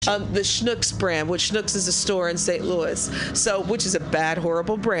The Schnucks brand, which Schnucks is a store in St. Louis, which is a bad,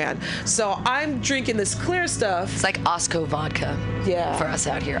 horrible brand. So I'm drinking this clear stuff. It's like Osco vodka. Yeah. For us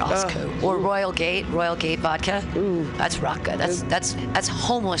out here, Osco or Royal Gate vodka. Ooh, that's vodka. That's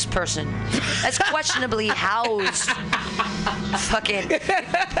homeless person. That's questionably housed fucking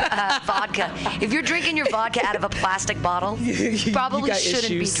vodka. If you're drinking your vodka out of a plastic bottle, you probably shouldn't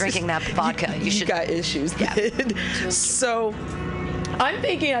be drinking that vodka. You got issues. Yeah. So I'm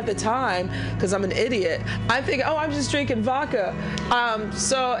thinking at the time, because I'm an idiot, I'm thinking, oh, I'm just drinking vodka.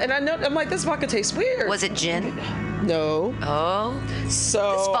 And I'm like, this vodka tastes weird. Was it gin? No. Oh.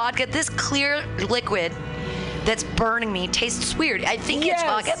 So this vodka, this clear liquid that's burning me tastes weird. I think it's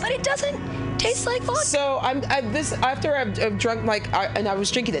vodka, but it doesn't taste like vodka. So after I've drunk, and I was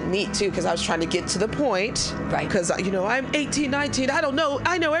drinking it neat too, because I was trying to get to the point. Right. Because I'm 18, 19. I don't know.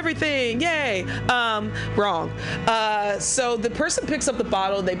 I know everything. Yay. Wrong. So the person picks up the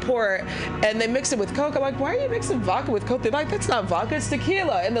bottle, they pour it, and they mix it with Coke. I'm like, why are you mixing vodka with Coke? They're like, that's not vodka. It's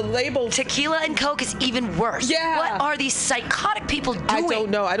tequila. And the label. Tequila and Coke is even worse. Yeah. What are these psychotic people doing? I don't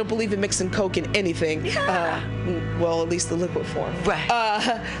know. I don't believe in mixing Coke in anything. Yeah. Well, at least the liquid form. Right.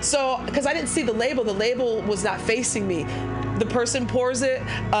 Because I didn't see the label was not facing me. The person pours it,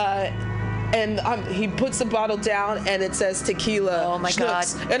 and he puts the bottle down, and it says tequila. Oh my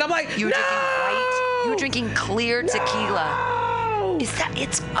Schnucks. God! And I'm like, you were drinking white. You were drinking clear tequila.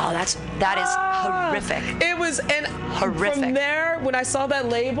 That is horrific. It was, and horrific. From there, when I saw that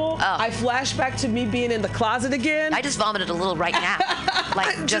label, I flashed back to me being in the closet again. I just vomited a little right now,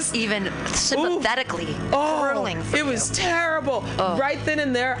 like just even sympathetically hurling for it was terrible. Right then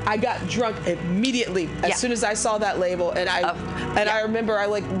and there, I got drunk immediately as soon as I saw that label, and I remember I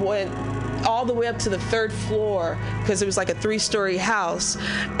went all the way up to the 3rd floor, because it was like a 3-story house,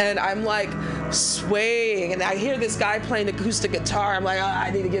 and I'm like swaying, and I hear this guy playing acoustic guitar. I'm like, I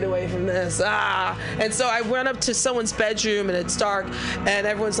need to get away from this. And so I went up to someone's bedroom, and it's dark, and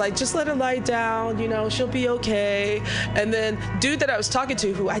everyone's like, just let her lie down, she'll be okay. And then dude that I was talking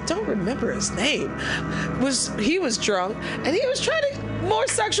to, who I don't remember his name, he was drunk, and he was trying to more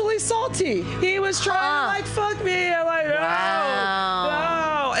sexually salty. He was trying to fuck me. I'm like,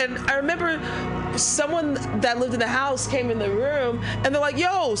 no. And I remember someone that lived in the house came in the room, and they're like,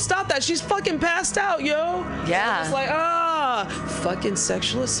 yo, stop that. She's fucking passed out, yo. Yeah. And I was like, fucking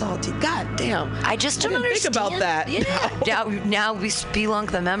sexual assaulty. God damn. I just don't think about that. Yeah. Now we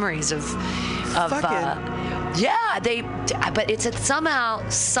spelunk the memories of but it's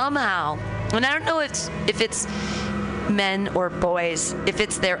somehow, and I don't know if it's men or boys, if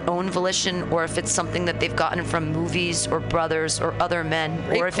it's their own volition, or if it's something that they've gotten from movies or brothers or other men,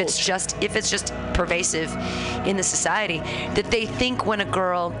 or if it's just pervasive in the society, that they think when a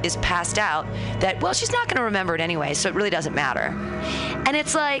girl is passed out that, well, she's not going to remember it anyway, so it really doesn't matter. And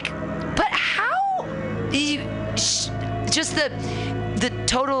it's like, but how just the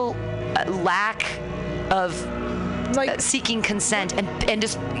total lack of seeking consent and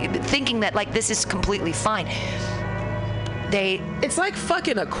just thinking that this is completely fine. It's like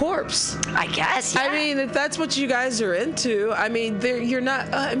fucking a corpse, I guess. Yeah. I mean, if that's what you guys are into, I mean, you're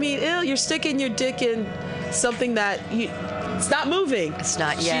not. You're sticking your dick in something that it's not moving. It's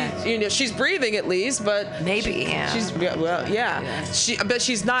not yet. She's breathing at least, but maybe. But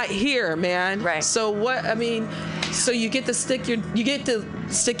she's not here, man. Right. So what? I mean, so you get to stick your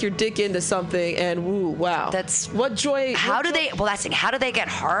dick into something, and woo, wow. That's what joy. How do they get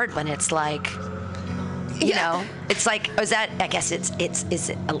hard when it's like? It's like, is that? I guess it's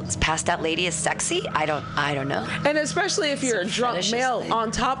past that lady is sexy. I don't know. And especially if you're a drunk male on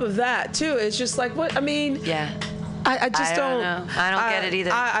top of that too, it's just like what I mean. Yeah. I just don't know. I don't get it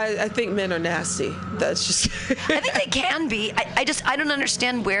either. I think men are nasty. That's just. I think they can be. I don't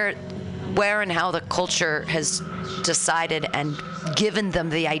understand where and how the culture has decided and given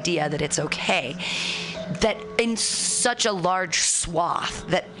them the idea that it's okay. That in such a large swath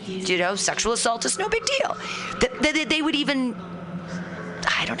that, sexual assault is no big deal. That they would even,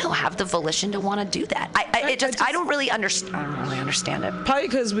 I don't know, have the volition to want to do that. I don't really understand it. Probably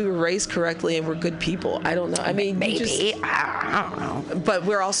because we were raised correctly and we're good people. I don't know. I mean, maybe. I don't know. But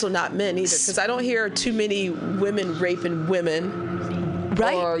we're also not men either, because I don't hear too many women raping women.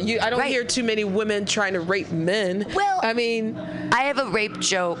 Right. Or I don't hear too many women trying to rape men. Well, I mean, I have a rape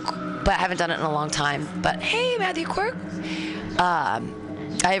joke, but I haven't done it in a long time. But hey, Matthew Quirk. I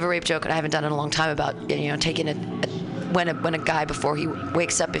have a rape joke, and I haven't done it in a long time about taking when a guy, before he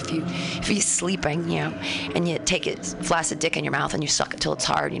wakes up, if he's sleeping, and you take a flaccid dick in your mouth and you suck it till it's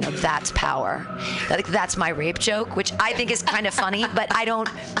hard, that's power. That's my rape joke, which I think is kind of funny, but I don't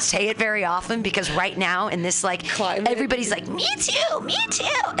say it very often because right now in this climate, everybody's like, me too,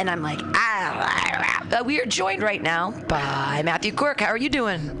 and I'm like, we are joined right now by Matthew Quirk. How are you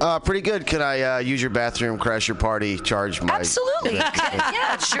doing? Pretty good. Can I use your bathroom, crash your party, charge my... Absolutely.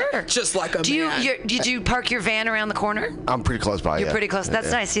 Yeah, sure. Just like a man. Did you park your van around the corner? I'm pretty close by. You're pretty close.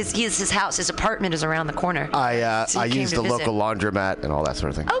 That's nice. His house, his apartment is around the corner. I use the local laundromat and all that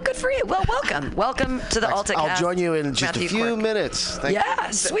sort of thing. Oh, good for you. Well, welcome to the Alta Cast. I'll join you in just a few minutes. Thank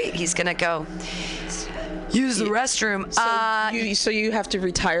you. Sweet. He's gonna go use the restroom. So you have to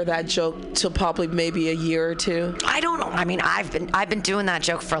retire that joke till probably maybe a year or two? I don't know. I mean, I've been doing that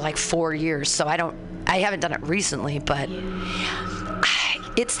joke for 4 years, so I haven't done it recently, but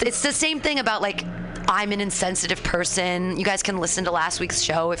it's the same thing about I'm an insensitive person. You guys can listen to last week's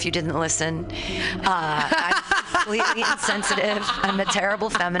show if you didn't listen. I'm completely insensitive. I'm a terrible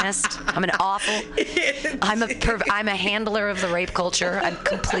feminist. I'm an awful. I'm a handler of the rape culture. I'm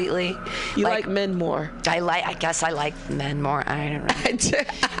completely. You like men more. I guess I like men more. I don't know.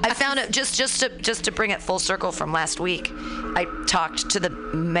 I found it just to bring it full circle from last week. I talked to the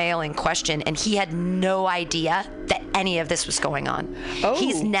male in question, and he had no idea that any of this was going on. Oh.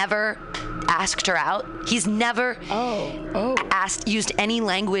 He's never asked her out. He's never used any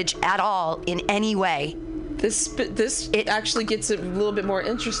language at all in any way. This actually gets it a little bit more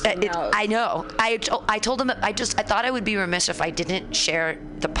interesting now. I know. I told him I thought I would be remiss if I didn't share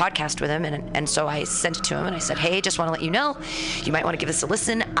the podcast with him, and so I sent it to him and I said, hey, just want to let you know, you might want to give this a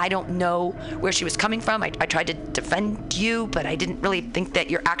listen. I don't know where she was coming from. I tried to defend you, but I didn't really think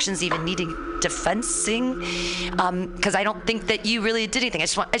that your actions even needed defensing, because I don't think that you really did anything. I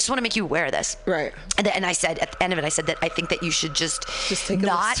just want to make you aware of this. Right. And I said at the end of it, I said that I think that you should just take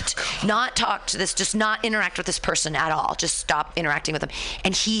not talk to this, just not interact with this person at all. Just stop interacting with them.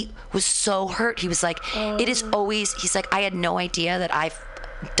 And he was so hurt. He was like, it is always, he's like, I had no idea that I've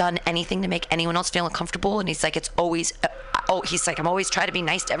done anything to make anyone else feel uncomfortable. And he's like, it's always, he's like, I'm always trying to be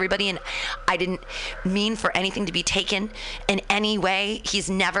nice to everybody, and I didn't mean for anything to be taken in any way. He's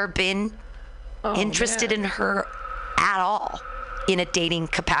never been interested in her at all in a dating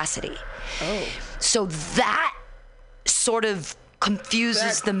capacity. So that sort of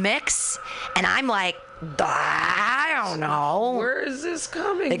confuses the mix, and I'm like, I don't know. Where is this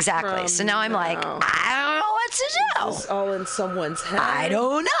coming from? So now I'm like, I don't know what to do. Is this all in someone's head? I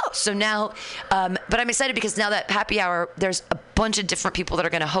don't know. So now, but I'm excited because now that happy hour, there's a bunch of different people that are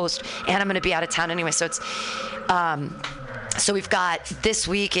going to host, and I'm going to be out of town anyway. So it's, so we've got, this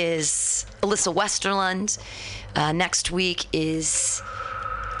week is Alyssa Westerlund. Next week is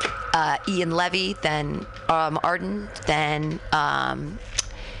Ian Levy, then Arden, then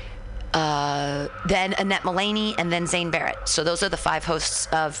Annette Mullaney, and then Zane Barrett. So those are the 5 hosts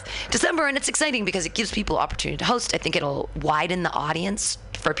of December, and it's exciting because it gives people opportunity to host. I think it'll widen the audience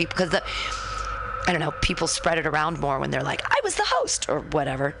for people because I don't know, people spread it around more when they're like, I was the host or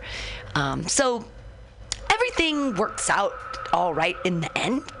whatever. So everything works out all right in the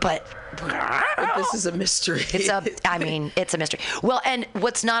end, but this is a mystery. It's a mystery. Well, and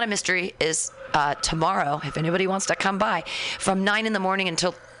what's not a mystery is tomorrow, if anybody wants to come by, from 9 in the morning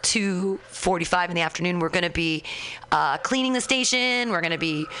until 2:45 in the afternoon, we're going to be cleaning the station. We're going to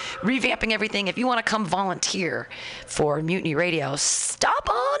be revamping everything. If you want to come volunteer for Mutiny Radio, stop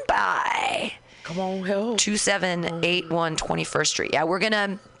on by. Come on, help. 2781 21st Street. Yeah,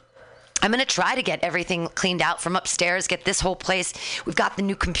 I'm going to try to get everything cleaned out from upstairs, get this whole place. We've got the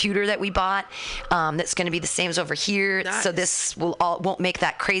new computer that we bought that's going to be the same as over here. Nice. So this won't make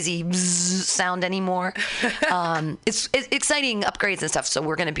that crazy bzzz sound anymore. It's exciting upgrades and stuff. So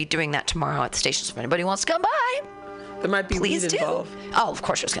we're going to be doing that tomorrow at the station. So if anybody wants to come by, there might be weed involved. Oh, of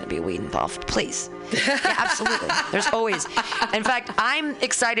course there's going to be weed involved. Please. Yeah, absolutely. There's always. In fact, I'm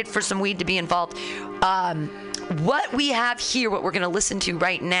excited for some weed to be involved. What we have here, what we're going to listen to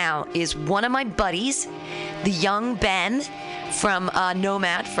right now, is one of my buddies, the young Ben from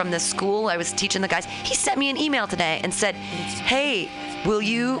Nomad, from the school I was teaching the guys. He sent me an email today and said, hey, will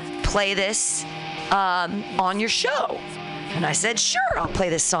you play this on your show? And I said, sure, I'll play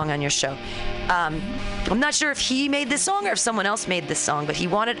this song on your show. I'm not sure if he made this song or if someone else made this song, but he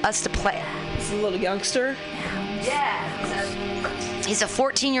wanted us to play it. He's a little youngster? Yeah. He's a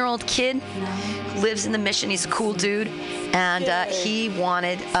 14-year-old kid. Lives in the Mission. He's a cool dude, and he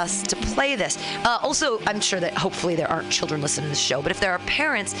wanted us to play this. Also, I'm sure that hopefully there aren't children listening to this show, but if there are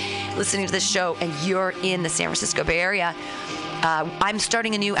parents listening to this show and you're in the San Francisco Bay Area, I'm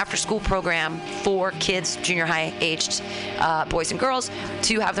starting a new after-school program for kids, junior high-aged boys and girls,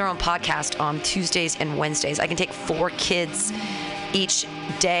 to have their own podcast on Tuesdays and Wednesdays. I can take 4 kids each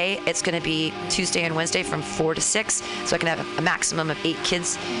day. It's going to be Tuesday and Wednesday from 4 to 6, so I can have a maximum of 8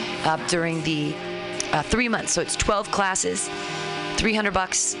 kids during the 3 months. So it's 12 classes,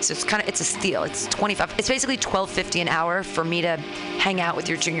 $300. So it's a steal. It's $25. It's basically $12.50 an hour for me to hang out with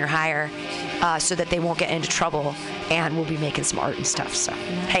your junior higher, so that they won't get into trouble, and we'll be making some art and stuff. So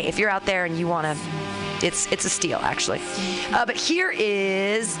hey, if you're out there and you want to, it's a steal actually. But here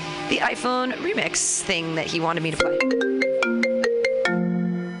is the iPhone remix thing that he wanted me to play.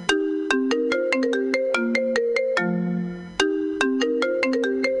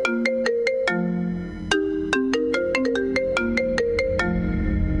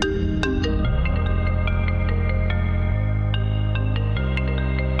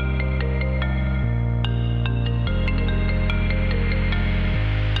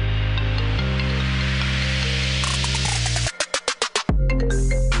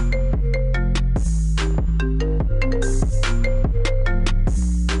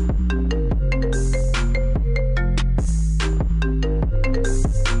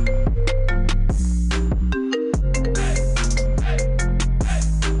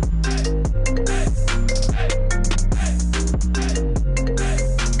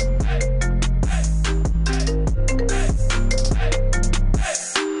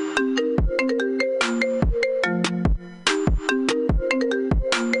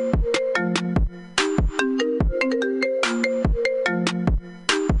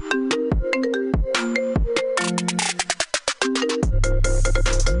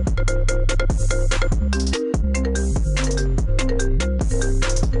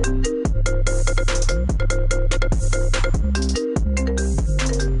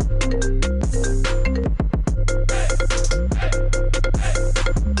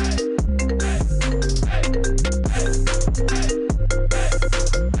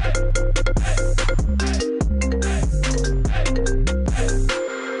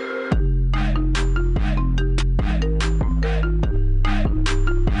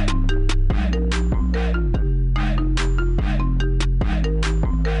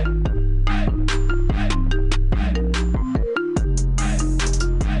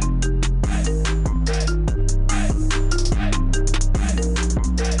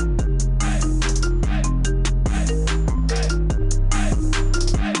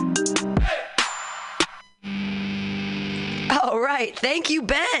 Thank you,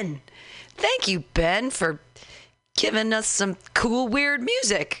 Ben. Thank you, Ben, for giving us some cool, weird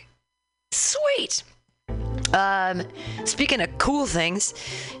music. Sweet. Speaking of cool things,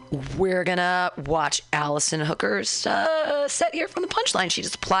 we're gonna watch Allison Hooker's set here from the Punchline. She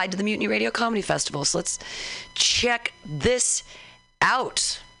just applied to the Mutiny Radio Comedy Festival. So let's check this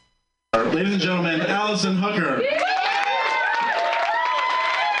out. Ladies and gentlemen, Allison Hooker.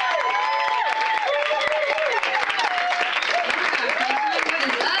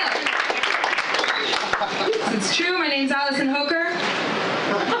 It's true, my name's Allison Hooker.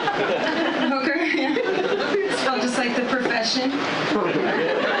 Hooker, yeah. Spelled just like the profession.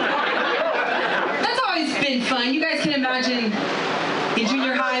 That's always been fun. You guys can imagine in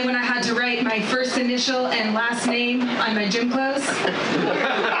junior high when I had to write my first initial and last name on my gym clothes. So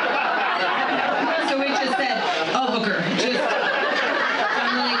it just said, oh, Hooker. Just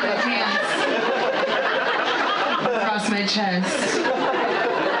unlike my pants across my chest.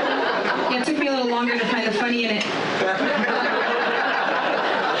 Yeah, it took me a little longer to find the funny in it.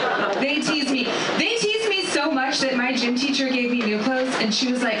 They teased me. They teased me so much that my gym teacher gave me new clothes, and she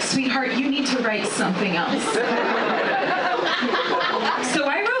was like, sweetheart, you need to write something else. So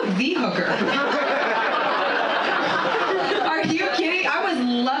I wrote The Hooker. Are you kidding? I was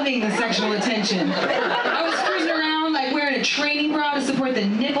loving the sexual attention. I was cruising around like wearing a training bra to support the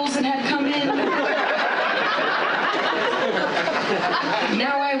nipples that had come in.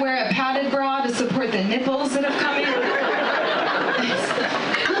 Now I wear a padded bra to support the nipples that have come in.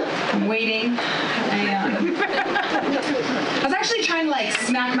 I'm waiting. I was actually trying to like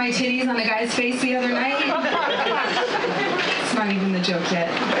smack my titties on a guy's face the other night. It's not even the joke yet.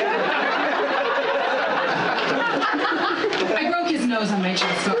 I broke his nose on my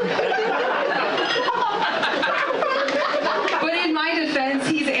chest. But in my defense,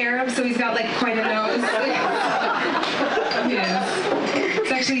 he's Arab, so he's got like quite a nose. Yes.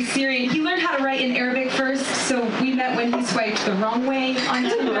 It's actually Syrian. He learned how to write in Arabic first, so we met when he swiped the wrong way on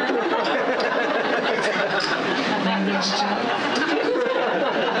Tinder.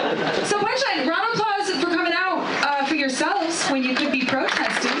 So Punchline, round of applause for coming out for yourselves when you could be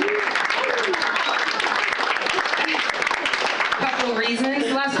protesting.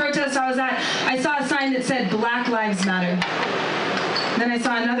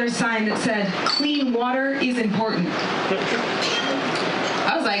 saw another sign that said, "Clean water is important."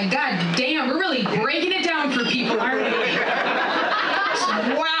 I was like, God damn, we're really breaking it down for people, aren't we?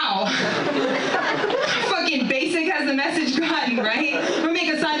 Wow. Fucking basic has the message gotten, right? We'll make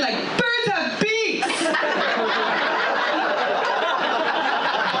a sign like, "Birds have beaks."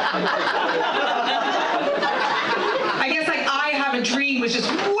 I guess like I have a dream was just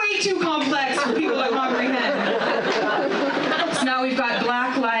way too complex for people to comprehend. So now we've got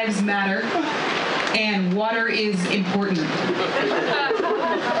Black Lives Matter and water is important. And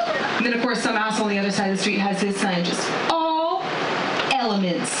then of course some asshole on the other side of the street has his sign just, all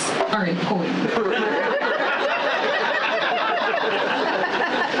elements are important.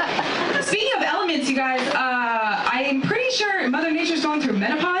 Speaking of elements, you guys, I'm pretty sure Mother Nature's going through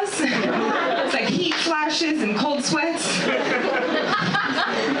menopause. It's like heat flashes and cold sweats.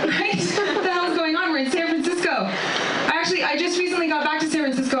 Right? What the hell's going on? We're in San Francisco. Actually, I just recently got back to San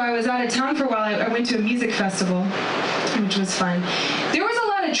Francisco. I was out of town for a while. I went to a music festival, which was fun. There was a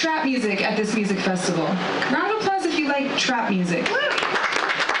lot of trap music at this music festival. Round of applause if you like trap music.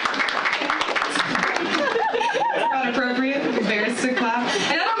 Not appropriate. Embarrassed to clap.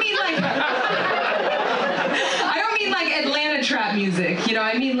 And I don't mean like Atlanta trap music. You know,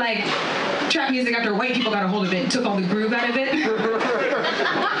 I mean like trap music after white people got a hold of it and took all the groove out of it. So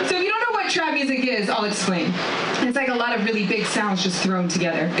if you don't know what trap music is, I'll explain. It's like a lot of really big sounds just thrown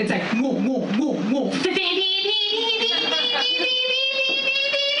together. It's like whoa, whoa, whoa, whoa.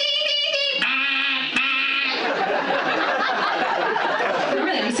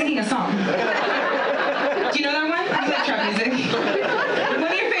 Really, I'm singing a song. Do you know that one? I like trap music.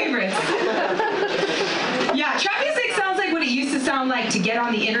 One of your favorites. Yeah, trap music sounds like what it used to sound like to get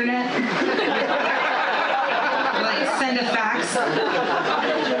on the internet. Or like send a fax. So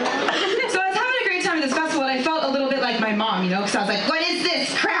I was having a great time at this festival and I felt a little bit like my mom, you know, because I was like, what is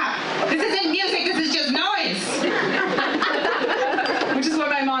this crap? This isn't music, this is just noise. Which is what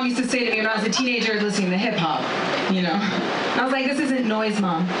my mom used to say to me when I was a teenager listening to hip hop, you know. I was like, this isn't noise,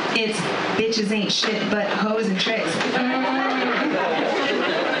 Mom. It's bitches ain't shit but hoes and tricks.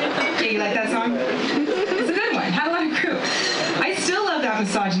 Okay, you like that song? It's a good one. Had a lot of group. I still love that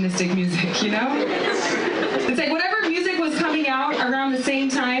misogynistic music, you know? It's like whatever music was coming out around the same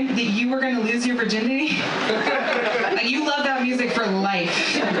time that you were going to lose your virginity, like you love that music for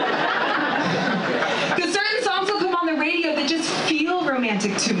life. Because certain songs will come on the radio that just feel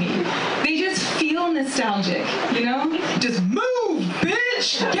romantic to me. They just feel nostalgic, you know? Just move,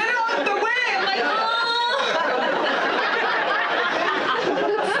 bitch! Get out of the way! I'm like, oh!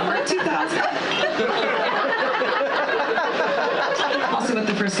 Summer 2000. Also what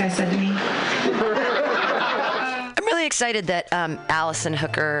the first guy said to me. I'm really excited that Allison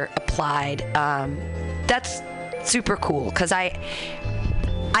Hooker applied. That's super cool because I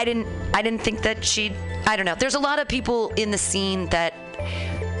didn't think that she'd. I don't know. There's a lot of people in the scene that,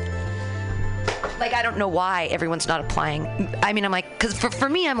 like, I don't know why everyone's not applying. I mean, I'm like, because for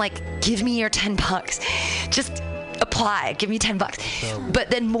me, I'm like, give me your $10. Just apply. Give me $10. But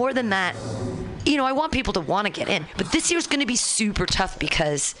then more than that, you know, I want people to want to get in. But this year's going to be super tough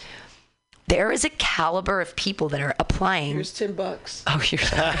because there is a caliber of people that are applying. Here's $10. Oh, you're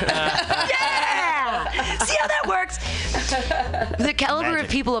yeah! See how that works? The caliber of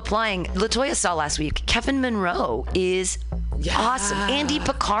people applying. LaToya saw last week. Kevin Monroe is awesome. Andy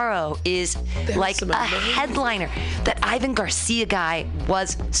Picaro is like a headliner. That Ivan Garcia guy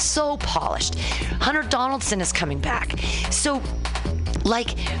was so polished. Hunter Donaldson is coming back. So,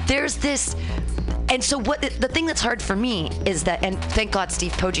 like, there's this. And so what the thing that's hard for me is that, and thank God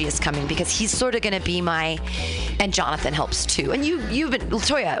Steve Poggi is coming because he's sort of going to be my, and Jonathan helps too. And you've been,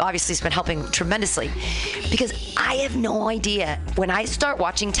 LaToya obviously has been helping tremendously because I have no idea. When I start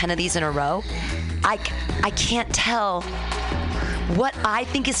watching 10 of these in a row, I can't tell what I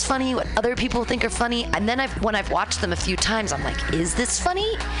think is funny, what other people think are funny, and then when I've watched them a few times, I'm like, is this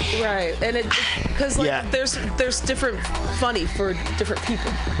funny? Right, and it because there's different funny for different people.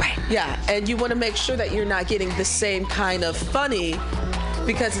 Right. Yeah, and you want to make sure that you're not getting the same kind of funny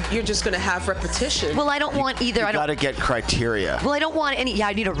because you're just going to have repetition. Well, I don't want either. You got to get criteria. Well, I don't want any. Yeah,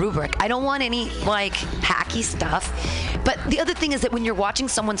 I need a rubric. I don't want any like hacky stuff. But the other thing is that when you're watching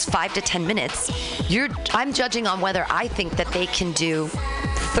someone's 5 to 10 minutes, I'm judging on whether I think that they can do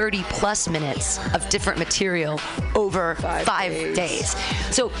 30 plus minutes of different material over 5 days.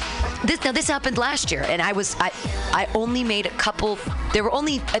 So this happened last year, and I only made a couple. There were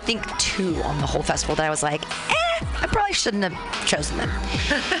only, I think, 2 on the whole festival that I was like, I probably shouldn't have chosen them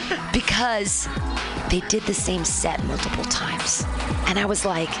because they did the same set multiple times. And I was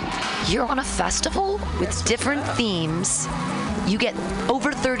like, you're on a festival with different themes. You get over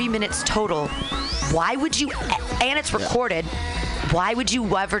 30 minutes total. Why would you, and it's recorded, why would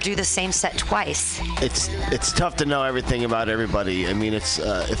you ever do the same set twice? It's tough to know everything about everybody. I mean, it's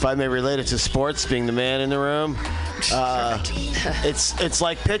if I may relate it to sports, being the man in the room, it's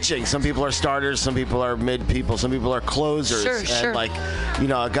like pitching. Some people are starters, some people are mid people, some people are closers. Sure. Like,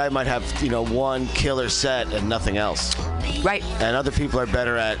 a guy might have, one killer set and nothing else. Right. And other people are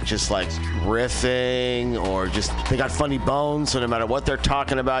better at just like riffing, or just they got funny bones, so no matter what they're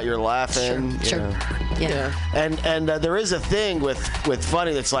talking about, you're laughing. Sure. Yeah. And there is a thing with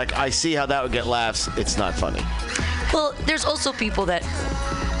funny that's like, I see how that would get laughs. It's not funny. Well, there's also people that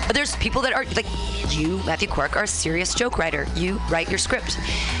are like you, Matthew Quirk, are a serious joke writer. You write your script.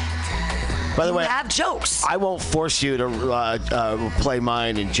 By the way, have jokes. I won't force you to play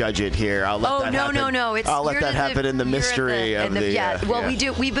mine and judge it here. I'll let that happen. No. I'll let that happen in the mystery of the. We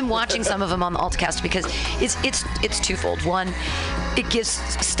do. We've been watching some of them on the Altcast because it's twofold. One, it gives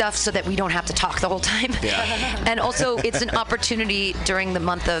stuff so that we don't have to talk the whole time. Yeah. And also, it's an opportunity during the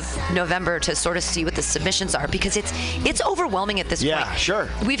month of November to sort of see what the submissions are, because it's overwhelming at this point. Yeah, sure.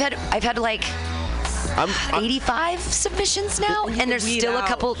 I've had like 85 submissions now, and there's still a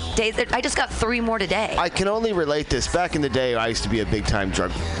couple days. I just got 3 more today. I can only relate this. Back in the day, I used to be a big-time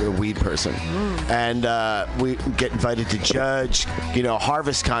weed person, and we get invited to judge,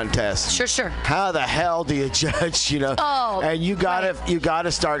 harvest contests. Sure. How the hell do you judge? And you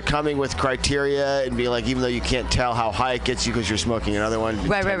gotta start coming with criteria and be like, even though you can't tell how high it gets you because you're smoking another one in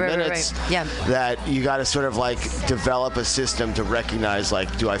 10 minutes, Yeah. that you got to sort of like develop a system to recognize,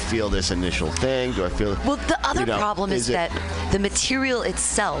 like, do I feel this initial thing? Do I feel? Well, the other problem is that the material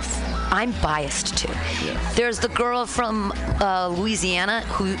itself, I'm biased to. Yeah. There's the girl from Louisiana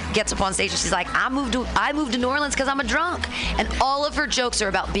who gets up on stage and she's like, I moved to New Orleans because I'm a drunk. And all of her jokes are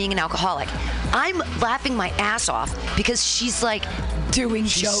about being an alcoholic. I'm laughing my ass off because she's like doing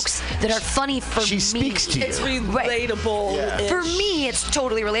jokes that are funny for me. She speaks to you. It's relatable. Yeah. For me, it's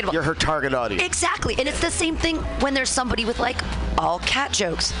totally relatable. You're her target audience. Exactly. And it's the same thing when there's somebody with like all cat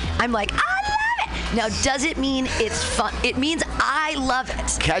jokes. I'm like, I love it. Now, does it mean it's fun? It means I love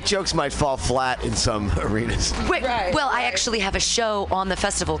it. Cat jokes might fall flat in some arenas. I actually have a show on the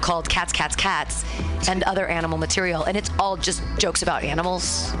festival called Cats, and Other Animal Material, and it's all just jokes about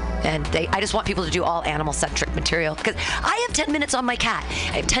animals. And I just want people to do all animal-centric material, because I have 10 minutes on my cat.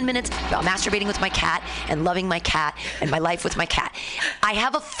 I have 10 minutes about masturbating with my cat and loving my cat and my life with my cat. I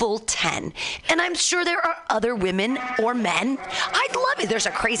have a full 10, and I'm sure there are other women or men. I'd love it. There's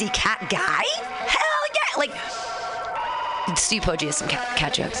a crazy cat guy. Hell yeah! Like, Steve Poggi has some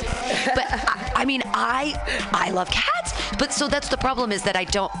cat jokes. But I love cats. But so that's the problem, is that I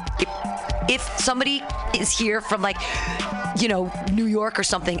don't. If somebody is here from like, New York or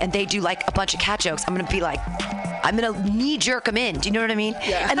something, and they do like a bunch of cat jokes, I'm gonna knee jerk them in. Do you know what I mean?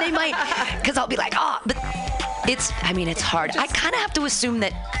 Yeah. And they might, because I'll be like, but it's hard. I kind of have to assume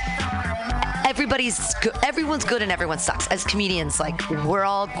that everybody's good, everyone's good and everyone sucks. As comedians, like, we're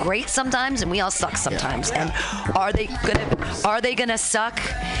all great sometimes and we all suck sometimes. And are they gonna suck?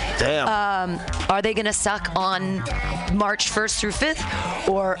 Damn. Are they gonna suck on March 1st through 5th,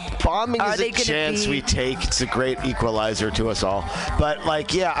 or bombing are is they a chance we take? It's a great equalizer to us all. But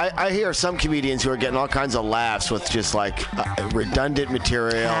like, I hear some comedians who are getting all kinds of laughs with just like redundant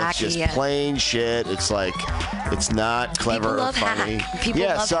material. It's just plain shit. It's like, it's not clever or funny.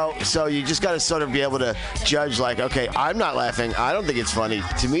 So you just got to sort of be able to judge, like, okay, I'm not laughing. I don't think it's funny.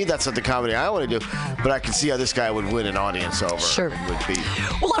 To me, that's not the comedy I want to do. But I can see how this guy would win an audience over. Sure. Would be.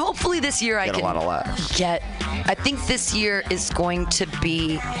 Well, hopefully this year I can a lot of laughs. I think this year is going to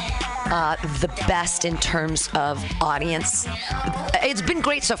be the best in terms of audience. It's been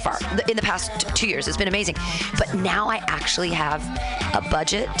great so far in the past 2 years. It's been amazing. But now I actually have a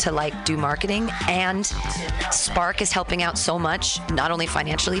budget to like do marketing, and Spark is helping out so much, not only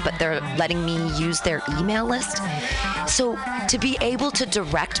financially, but they're letting me use their email list. So to be able to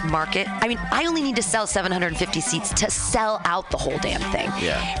direct market, I only need to sell 750 seats to sell out the whole damn thing.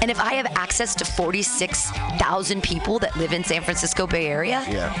 Yeah. And if I have access to 46,000 people that live in San Francisco Bay Area,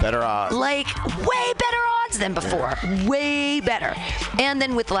 better odds. Like, way better odds than before. Way better. And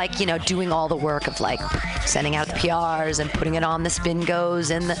then with like, doing all the work of like sending out the PRs and putting it on the spin goes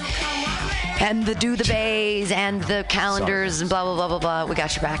and the do the bays and the calendars and blah, blah, blah, blah, blah. We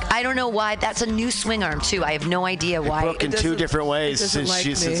got your back. I don't know why. That's a new swing arm, too. I have no idea why. It broke in 2 different ways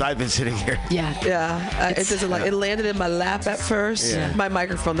since I've been sitting here. Yeah. It doesn't like it landed in my lap at first. Yeah. My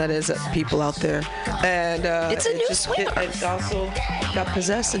microphone, that is, people out there. And it's a new swing arm. It also got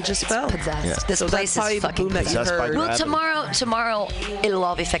possessed and just fell. Possessed. Yeah. This place is fucking that you heard. Well, tomorrow it'll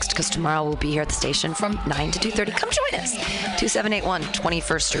all be fixed because tomorrow we'll be here at the station from 9 to 2:30. Come join us, 2781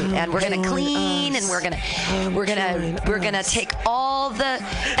 21st Street, and we're gonna clean and we're gonna take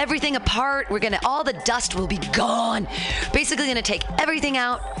everything apart. All the dust will be gone. Basically, gonna take everything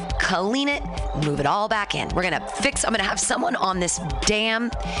out, clean it, move it all back in. I'm gonna have someone on this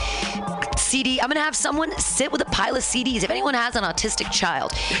damn CD. I'm going to have someone sit with a pile of CDs. If anyone has an autistic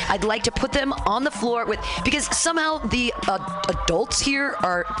child, I'd like to put them on the floor because somehow the adults here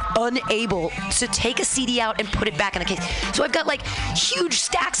are unable to take a CD out and put it back in the case. So I've got like huge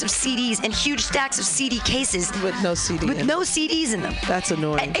stacks of CDs and huge stacks of CD cases with no CDs in them. That's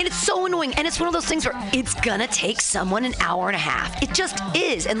annoying. And it's so annoying. And it's one of those things where it's going to take someone an hour and a half. It just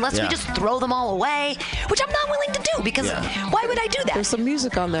is, unless we just throw them all away, which I'm not willing to do because why would I do that? There's some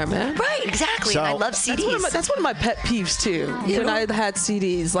music on there, man. Right, exactly. So, I love CDs. That's one of my pet peeves too. When I had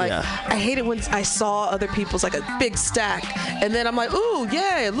CDs, I hate it when I saw other people's like a big stack, and then I'm like, ooh,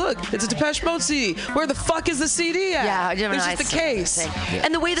 yeah, look, it's a Depeche Mode CD. Where the fuck is the CD at? Yeah, it's just the case.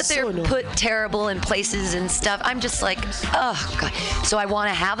 And the way that they're put terrible in places and stuff, I'm just like, oh god. So I want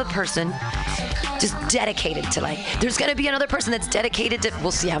to have a person just dedicated to there's going to be another person that's dedicated to.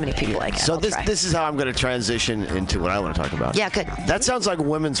 We'll see how many people I get. So this is how I'm going to transition into what I want to talk about. Yeah, good. That sounds like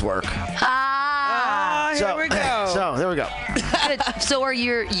women's work. Here we go. So there we go. Good. So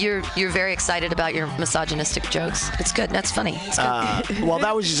you're very excited about your misogynistic jokes. It's good. That's funny. It's good. Well,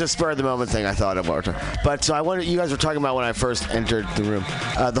 that was just a spur of the moment thing I thought of. But so I wanted, you guys were talking about when I first entered the room,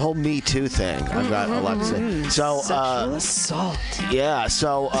 the whole Me Too thing. I've got a lot to say. So sexual assault. Yeah.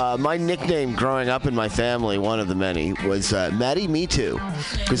 So my nickname growing up in my family, one of the many, was Maddie Me Too.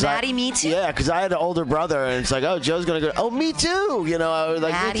 Maddie Me Too. Yeah, because I had an older brother, and it's like, oh, Joe's gonna go. Oh, Me Too. You know, I was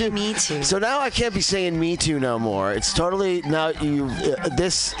like, Maddie Me Too. So now I can't be saying Me Too no more. It's totally now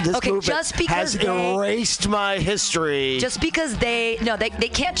this movement has erased my history. Just because they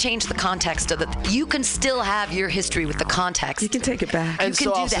can't change the context of it. You can still have your history with the context. You can take it back. You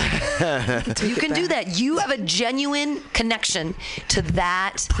can do that. You can do that. You have a genuine connection to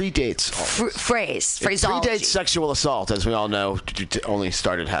that. Predates phraseology. Predates sexual assault, as we all know. Only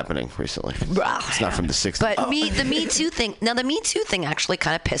started happening recently. It's not from the 60s. But the Me Too thing. Now the Me Too thing actually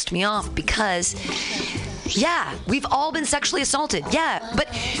kind of pissed me off because. Yeah, we've all been sexually assaulted. Yeah,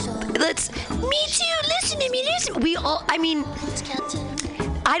 but Me Too, listen to me, we all,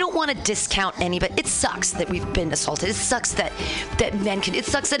 I don't want to discount anybody. It sucks that we've been assaulted. It sucks that men can. It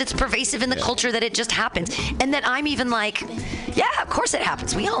sucks that it's pervasive in the culture, that it just happens. And that I'm even like, yeah, of course it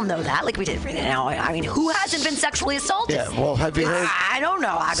happens. We all know that. Like we did right now. Who hasn't been sexually assaulted? Yeah, well, have you heard? I don't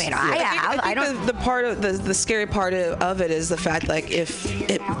know. I have. I think the part of the scary part of it is the fact, like, if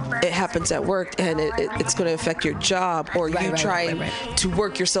it happens at work and it's going to affect your job, or you trying to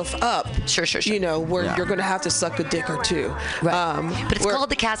work yourself up. Sure. You know, where you're going to have to suck a dick or two. Right. But it's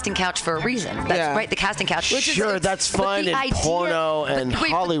called the casting couch for a reason. That's right, the casting couch. Sure, that's fine in porno and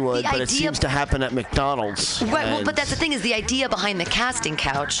Hollywood, but it seems to happen at McDonald's. Right, well, but that's the thing, is the idea behind the casting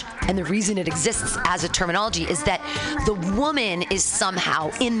couch, and the reason it exists as a terminology, is that the woman is somehow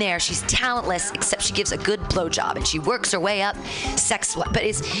in there. She's talentless, except she gives a good blowjob, and she works her way up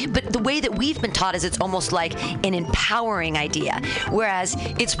but the way that we've been taught is it's almost like an empowering idea, whereas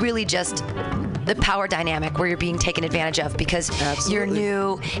it's really just the power dynamic where you're being taken advantage of because you're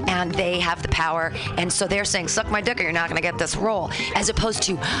new and they have the power, and so they're saying, suck my dick or you're not going to get this role, as opposed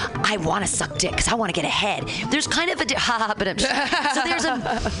to, I want to suck dick because I want to get ahead. There's kind of a there's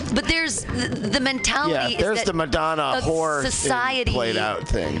the mentality. Yeah, there's the Madonna whore society played out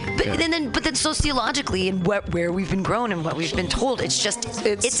thing. But then sociologically, and where we've been grown and what we've been told, it's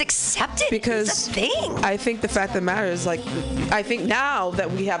accepted because it's a thing. I think the fact of the matter is, like, I think now that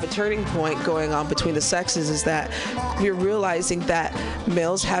we have a turning point going on between the sexes, is that we're realizing that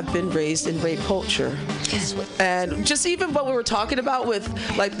males have been raised in rape culture. And just even what we were talking about with,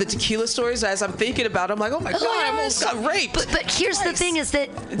 like, the tequila stories, as I'm thinking about it, I'm like, oh my God, I almost got raped. But here's the thing, is that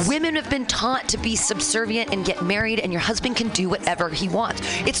women have been taught to be subservient and get married, and your husband can do whatever he wants.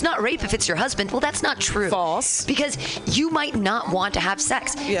 It's not rape if it's your husband. Well, that's not true. False. Because you might not want to have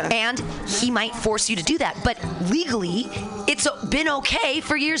sex. Yeah. And he might force you to do that. But legally, it's been okay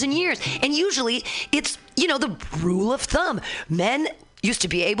for years and years. And usually, it's, the rule of thumb. Men used to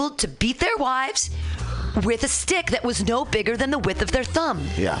be able to beat their wives with a stick that was no bigger than the width of their thumb.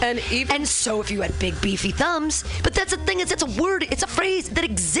 Yeah. And so if you had big beefy thumbs, but that's the thing, it's a word, it's a phrase that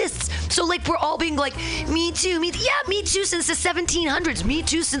exists. So, like, we're all being like, me too, me too since the 1700s, me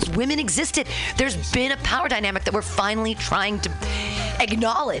too since women existed. There's been a power dynamic that we're finally trying to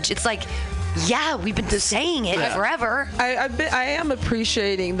acknowledge. It's like, Yeah, we've been saying it forever. I am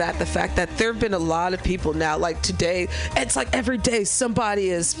appreciating that, the fact that there have been a lot of people now, like today, it's like every day somebody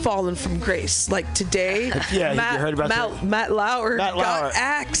is fallen from grace. Like today, you heard about Matt Lauer got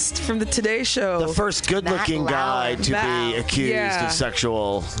axed from the Today Show. The first good-looking guy to be accused of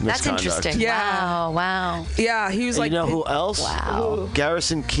sexual misconduct. That's interesting. Yeah. Wow. Yeah, he was like... You know who else? Wow.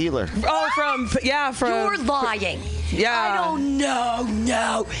 Garrison Keillor. Oh, from... You're lying. Yeah. I don't know.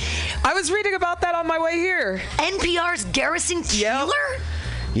 No. I was reading about that on my way here. NPR's Garrison Keillor?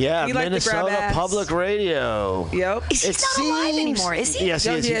 Yeah, He liked to grab Minnesota ass. Public Radio. Yep. He's not alive anymore, is he? Yes,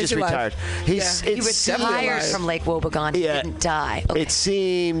 he is. He just retired. He retired from Lake Wobegon. He didn't die. Okay. It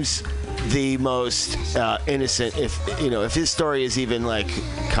seems the most innocent, if his story is even like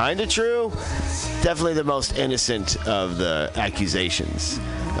kind of true, definitely the most innocent of the accusations.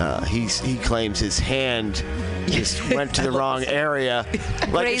 He claims his hand just went to the wrong area.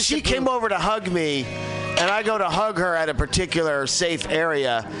 Like if she came over to hug me, and I go to hug her at a particular safe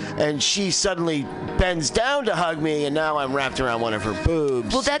area, and she suddenly bends down to hug me, and now I'm wrapped around one of her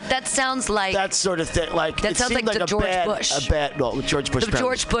boobs. Well, that sounds like that sort of thing. Like that sounds like the George Bush. George Bush. The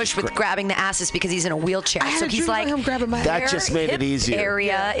George Bush with grabbing the asses because he's in a wheelchair. So he's like, him grabbing my that just made it easier.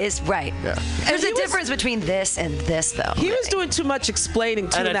 Area is right. Yeah. There's a difference between this and this, though. He was doing too much explaining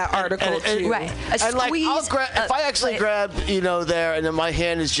in that article, too. Right. And like, if I actually grab, there, and then my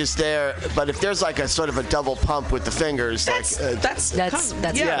hand is just there, but if there's like a sort of a double pump with the fingers, that's gross.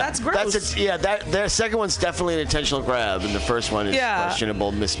 The second one's definitely an intentional grab, and the first one is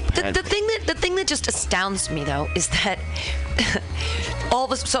questionable mishandling. The thing that just astounds me, though, is that all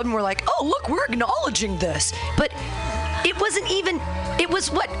of a sudden we're like, oh, look, we're acknowledging this. But it wasn't even, it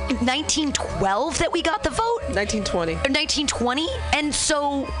was what, 1912 that we got the vote? 1920. Or 1920? And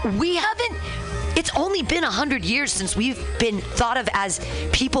so we haven't, it's only been 100 years since we've been thought of as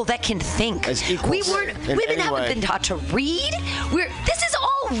people that can think. As equals. Women haven't been taught to read. This is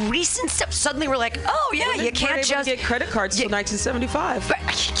all recent stuff. Suddenly we're like, oh yeah, you can't just get credit cards till 1975.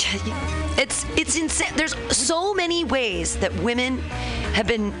 It's insane. There's so many ways that women have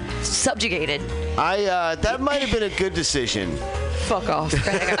been subjugated. That might have been a good decision. Fuck off.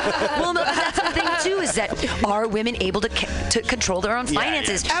 Well, no, but that's the thing too, is that are women able to control their own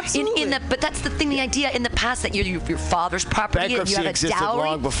finances? Yeah. Absolutely. But that's the thing, the idea in the past that your father's property and you have a existed dowry.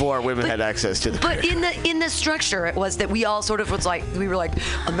 long before women had access to the. But in the structure, it was that we all sort of was like, we were like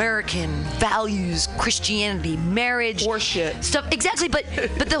American values, Christianity, marriage, horseshit stuff. Exactly. But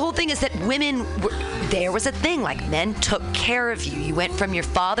the whole thing is that women there was a thing, like men took care of you. You went from your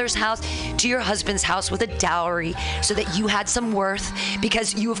father's house to your husband's house with a dowry so that you had some worth,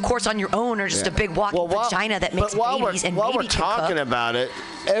 because you, of course, on your own are just a big walking vagina that makes babies, and while maybe we're talking about it,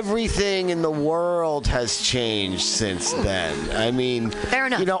 everything in the world has changed since then. I mean, fair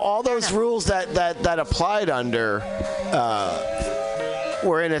enough. All those rules that applied under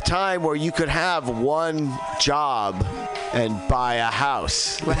were in a time where you could have one job and buy a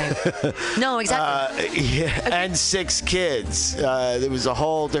house. Right. No, exactly. And 6 kids. It was a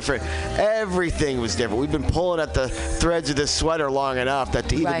whole different. Everything was different. We've been pulling at the threads of this sweater long enough that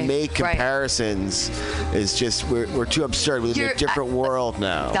to even make comparisons is just we're too absurd. We live in a different world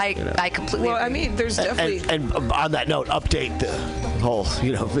now. I completely. Well, agree. I mean, there's definitely. And on that note, update the whole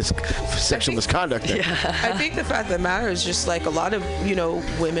sexual misconduct thing. I think the fact of the matter is just like a lot of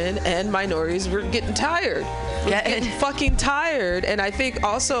women and minorities were getting tired. Getting fucking tired. And I think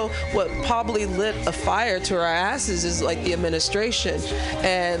also what probably lit a fire to our asses is like the administration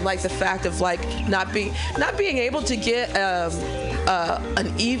and like the fact of like not being able to get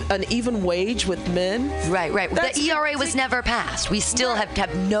an even wage with men. Right. The ERA was never passed. We still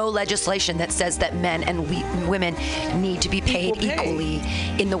have no legislation that says that men and women need to be paid equally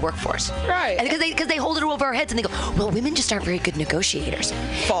in the workforce. Right. And because they hold it over our heads and they go, well, women just aren't very good negotiators.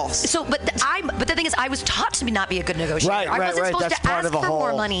 False. So, but the thing is, I was taught to not be a good negotiator. Right. I wasn't supposed That's to part ask of for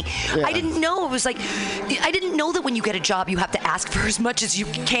more money. Yeah. I didn't know. It was like, I didn't know that when you get a job, you have to ask for as much as you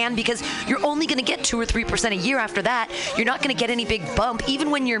can, because you're only going to get 2 or 3% a year after that. You're not going to get any big bump,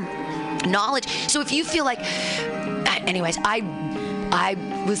 even when you're knowledge. So if you feel like, anyways, I've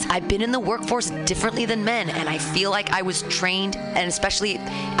been in the workforce differently than men, and I feel like I was trained, and especially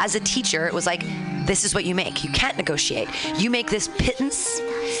as a teacher, it was like, this is what you make. You can't negotiate. You make this pittance,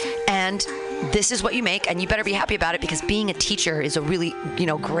 and this is what you make, and you better be happy about it, because being a teacher is a really,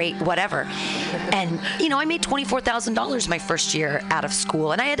 great whatever. And, I made $24,000 my first year out of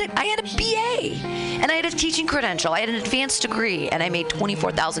school, and I had a BA, and I had a teaching credential. I had an advanced degree, and I made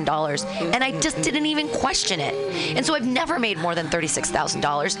 $24,000, and I just didn't even question it. And so I've never made more than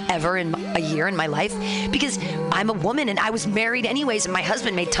 $36,000 ever in a year in my life, because I'm a woman, and I was married anyways, and my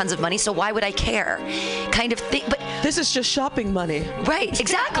husband made tons of money, so why would I care? Kind of thing. But this is just shopping money. Right,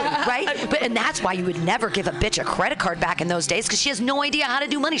 exactly, right? And that's why you would never give a bitch a credit card back in those days, because she has no idea how to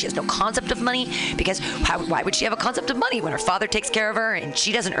do money. She has no concept of money, because why would she have a concept of money when her father takes care of her and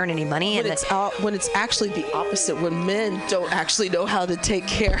she doesn't earn any money? When it's actually the opposite, when men don't actually know how to take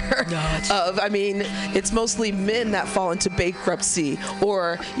care of. I mean, it's mostly men that fall into bankruptcy,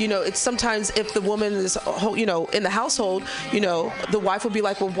 or it's sometimes if the woman is in the household, the wife will be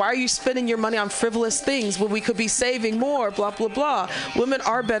like, well, why are you spending your money on frivolous things when we could be saving more? Blah blah blah. Women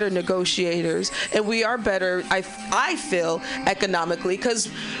are better negotiators, and we are better, I feel, economically, because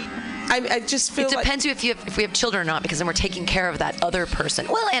I just feel it depends if we have children or not, because then we're taking care of that other person,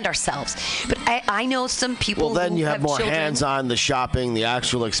 and ourselves. But I know some people. Well, then who you have more children. hands on the shopping, the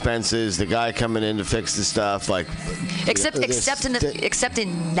actual expenses, the guy coming in to fix the stuff, like. Except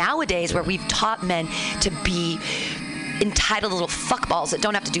in nowadays, where we've taught men to be entitled little fuckballs that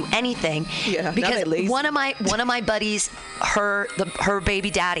don't have to do anything. Yeah, because one of my buddies, her baby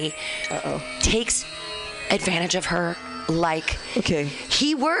daddy, takes advantage of her. Like, okay,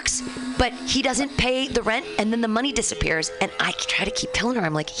 he works, but he doesn't pay the rent, and then the money disappears. And I try to keep telling her,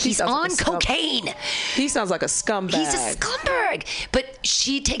 I'm like, he's on cocaine. He sounds like a scumbag. He's a scumbag. But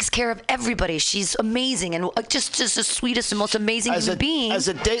she takes care of everybody. She's amazing, and just the sweetest and most amazing human being. As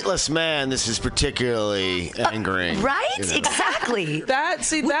a dateless man, this is particularly angering. Right? Exactly.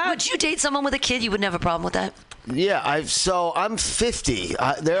 Would you date someone with a kid? You wouldn't have a problem with that? Yeah, I'm 50.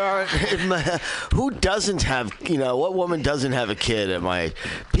 Who doesn't have, what woman doesn't have a kid at my age?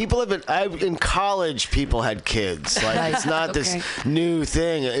 People have been, in college, people had kids. Like, it's not this new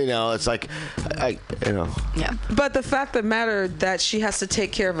thing, it's like, Yeah. But the fact of the matter that she has to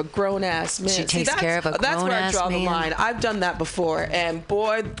take care of a grown-ass man. She takes care of a grown-ass man. That's where I draw the line. I've done that before, and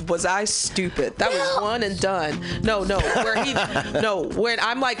boy, was I stupid. That was one and done. No, when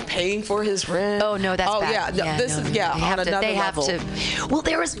I'm like paying for his rent. Oh, no, that's bad. Yeah. This is on another level. Well,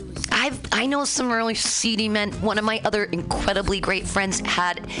 I know some really seedy men. One of my other incredibly great friends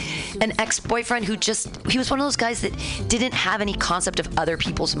had an ex-boyfriend he was one of those guys that didn't have any concept of other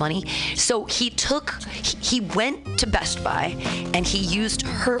people's money. So he went to Best Buy and he used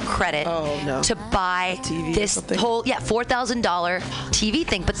her credit to buy this whole $4,000 TV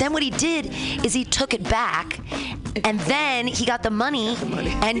thing. But then what he did is he took it back, and then he got the money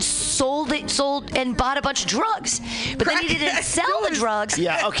and sold and bought a bunch of drugs. But then he didn't sell the drugs.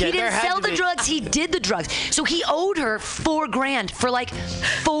 Yeah, okay. He didn't sell the drugs. He did the drugs. So he owed her $4,000 for like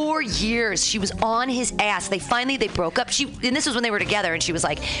 4 years. She was on his ass. They broke up. And this was when they were together. And she was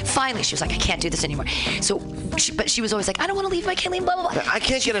like, I can't do this anymore. But she was always like, I don't want to leave. I can't leave. Blah blah blah. I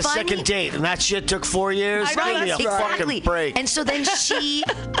can't get a second date, and that shit took 4 years. Right, Give me a fucking break. And so then she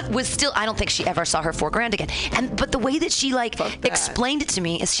was still. I don't think she ever saw her $4,000 again. But the way that she explained it to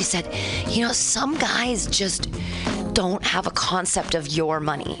me is she said, some guys just don't have a concept of your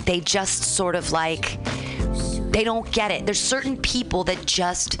money. They just sort of they don't get it. There's certain people that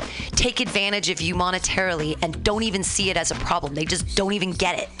just take advantage of you monetarily and don't even see it as a problem. They just don't even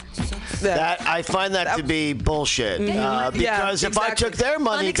get it. I find that to be bullshit. Because if I took their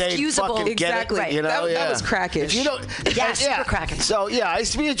money, they'd fucking get it. Right. That was crackish. Super crackish. So, I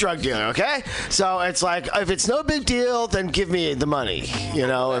used to be a drug dealer, okay? So it's like, if it's no big deal, then give me the money.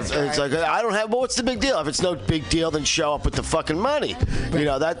 It's like, I don't have, what's the big deal? If it's no big deal, then show up with the fucking money.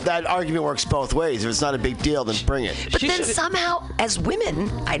 Right. That argument works both ways. If it's not a big deal, then bring it. But then somehow, as women,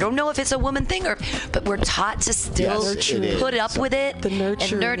 I don't know if it's a woman thing, but we're taught to still put up with it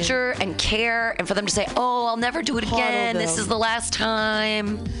and nurture and care, and for them to say, I'll never do it again. This is the last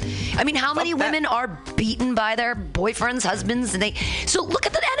time. I mean, how many women are beaten by their boyfriends, husbands, and so look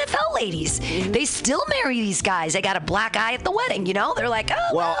at the NFL ladies. Mm-hmm. They still marry these guys. They got a black eye at the wedding, They're like,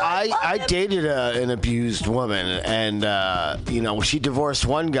 well, I dated an abused woman, and she divorced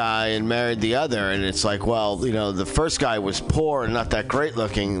one guy and married the other, and it's like, well, the first guy was poor and not that great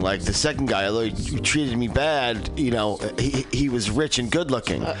looking. Like the second guy, although he treated me bad, he was rich and good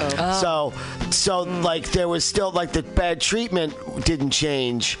looking. So there was still the bad treatment didn't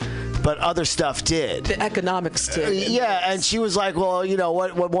change, but other stuff did. The economics did. And she was like, well,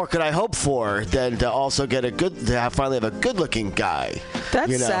 what more could I hope for than to also get finally have a good looking guy?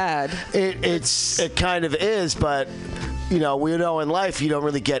 That's sad. It kind of is, but we know in life you don't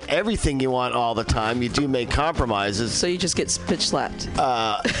really get everything you want all the time. You do make compromises. So you just get bitch slapped.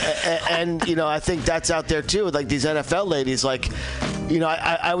 And I think that's out there too. Like these NFL ladies, like,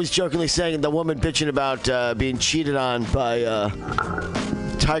 I was jokingly saying the woman bitching about being cheated on by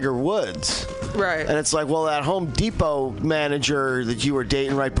Tiger Woods. Right. And it's like, well, that Home Depot manager that you were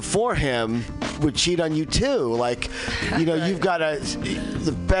dating right before him would cheat on you too. Like, you've got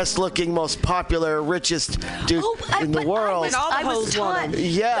the best looking, most popular, richest dude in the world. I was taught.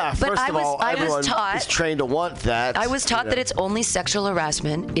 Yeah, first of all, everyone is trained to want that. I was taught that it's only sexual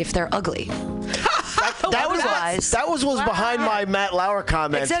harassment if they're ugly. That was behind my Matt Lauer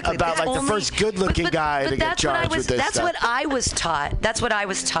comment about the first good-looking guy to get charged with this That's stuff. what I was taught. That's what I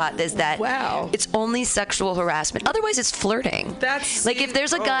was taught is that it's only sexual harassment. Otherwise, it's flirting. That's like if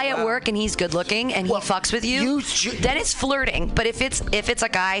there's a guy at work and he's good-looking and he fucks with you, then it's flirting. But if it's a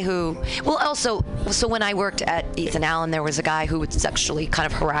guy who, so when I worked at Ethan Allen, there was a guy who would sexually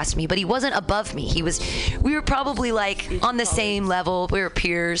kind of harass me, but he wasn't above me. We were probably like on the same level. We were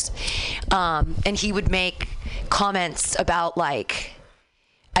peers, and he would make comments about like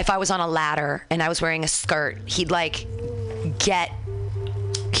if I was on a ladder and I was wearing a skirt,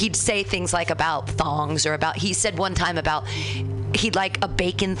 he'd say things like about thongs or he said one time about he'd like a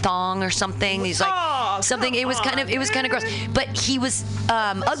bacon thong or something. He's like something. It was kind of gross. But he was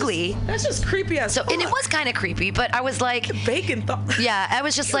ugly. That's just creepy as fuck. And it was kind of creepy. But I was like bacon thong. Yeah, I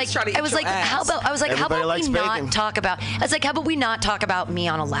was just like how about we not talk about me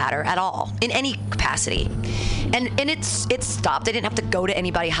on a ladder at all in any capacity. And it stopped. I didn't have to go to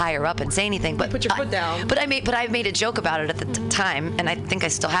anybody higher up and say anything. But put your foot down. But I made a joke about it at the time, and I think I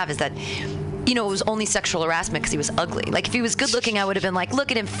still have. Is that it was only sexual harassment because he was ugly. Like if he was good looking, I would have been like,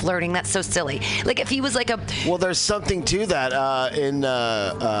 look at him flirting. That's so silly. Like if he was like well, there's something to that in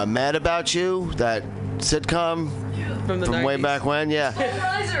Mad About You, that sitcom from 90s. Way back when.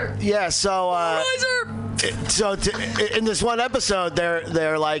 Yeah. Yeah. So. So in this one episode,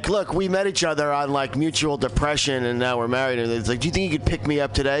 they're like, look, we met each other on like mutual depression, and now we're married. And it's like, do you think you could pick me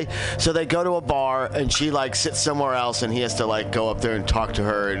up today? So they go to a bar, and she like sits somewhere else, and he has to like go up there and talk to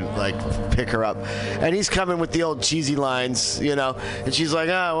her and like pick her up. And he's coming with the old cheesy lines, and she's like,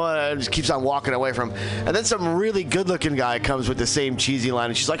 and just keeps on walking away from him. And then some really good-looking guy comes with the same cheesy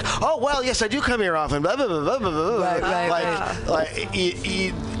line, and she's like, oh well, yes, I do come here often. Blah, blah, blah, blah, blah. Right.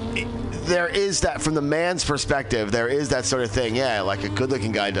 There is that from the man's perspective. There is that sort of thing. Yeah, like a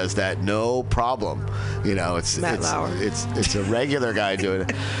good-looking guy does that, no problem. It's Matt Lauer. It's a regular guy doing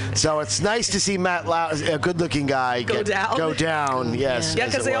it. So it's nice to see Matt Lauer, a good-looking guy, go down. Yes. Yeah,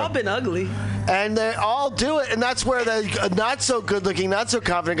 because they all been ugly. And they all do it, and that's where the not so good-looking, not so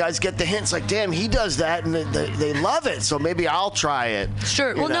confident guys get the hints. Like, damn, he does that, and they love it. So maybe I'll try it.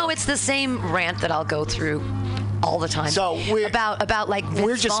 Sure. Well, no, it's the same rant that I'll go through all the time. So about like Vince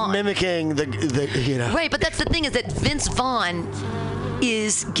we're just Vaughn. Mimicking the Right, but that's the thing is that Vince Vaughn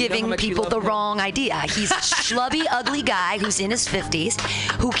is giving people the wrong idea. He's a schlubby, ugly guy who's in his 50s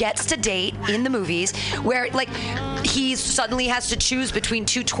who gets to date in the movies where like he suddenly has to choose between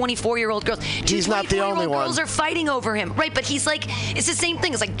two 24-year-old girls. He's not the only one. Girls are fighting over him, right? But he's like, it's the same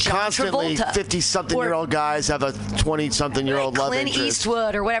thing. It's like John constantly Travolta. 50-something-year-old guys have a 20-something-year-old love Clint interest.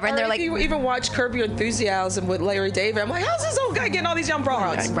 Eastwood or whatever, and they're if like, you even watch Curb Your Enthusiasm with Larry David, I'm like, how's this old guy getting all these young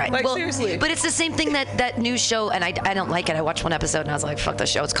broads? Right. Like, seriously. But it's the same thing that new show, and I don't like it. I watched one episode and I was like, fuck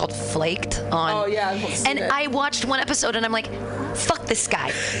this show. It's called Flaked on. Oh yeah. I watched one episode and I'm like, fuck this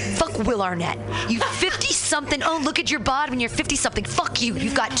guy. Fuck Will Arnett. You 50-something. Oh, look at your bottom and you're 50-something. Fuck you.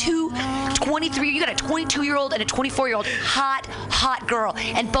 You've got you got a 22-year-old and a 24-year-old hot girl.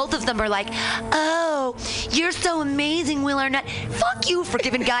 And both of them are like, oh, you're so amazing, Will Arnett. Fuck you for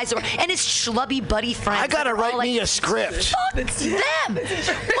giving guys over. And it's schlubby buddy friends. I gotta write me a script. Fuck them.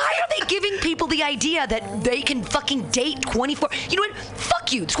 Why are they giving people the idea that they can fucking date 24? You know what?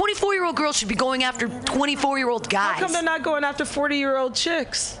 Fuck you. 24-year-old girls should be going after 24-year-old guys. How come they're not going after 40-year-old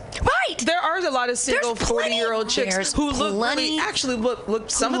chicks? Right. There are a lot of single 40-year-old chicks who look really, actually look.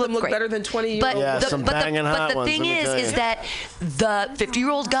 Some of them look better than 20-year-old. Yeah, some banging hot ones. But the thing is that the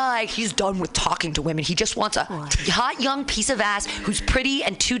 50-year-old guy, he's done with talking to women. He just wants a hot young piece of ass who's pretty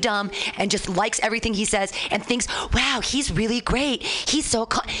and too dumb and just likes everything he says and thinks, wow, he's really great. He's so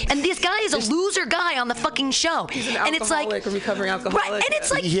and this guy is a loser guy on the fucking show. He's an alcoholic, a recovering alcoholic. Right, and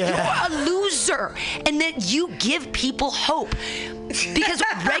it's like, you're a loser. And then you give people hope. Because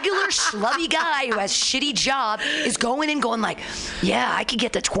regular schlubby guy who has shitty job is going and going like, yeah, I could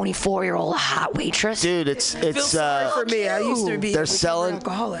get the 24-year-old hot waitress. Dude, it's feel sorry for me. I used to be they're selling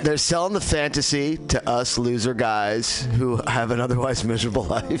the fantasy to us loser guys who have an otherwise miserable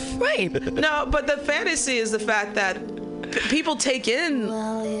life. Right. No, but the fantasy is the fact that people take in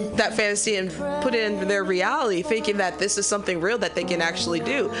that fantasy and put it into their reality, thinking that this is something real that they can actually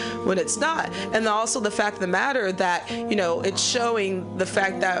do, when it's not. And also the fact of the matter that, it's showing the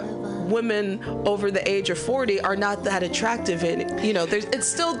fact that women over the age of 40 are not that attractive, and it's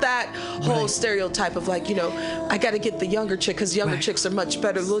still that whole stereotype of like, I got to get the younger chick because younger chicks are much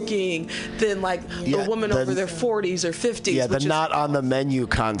better looking than like a woman over their 40s or 50s. Yeah, the not on the menu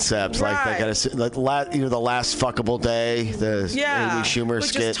concepts, like they got to, the last fuckable day, the Amy Schumer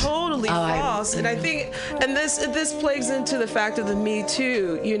skit, which is totally false. And I think, and this plays into the fact of the Me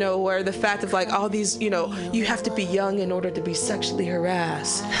Too, where the fact of like all these, you have to be young in order to be sexually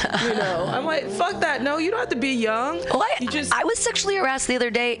harassed. I'm like, fuck that. No, you don't have to be young. Well, I was sexually harassed the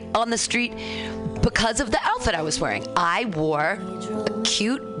other day on the street because of the outfit I was wearing. I wore a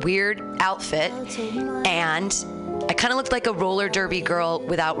cute, weird outfit, and I kind of looked like a roller derby girl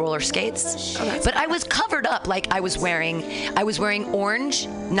without roller skates. But I was covered up like I was wearing orange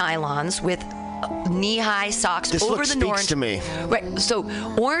nylons with knee-high socks this over the speaks orange. To me. Right. So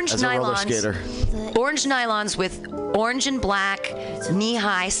orange as a roller skater. Orange nylons with orange and black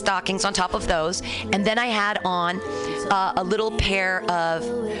knee-high stockings on top of those, and then I had on a little pair of,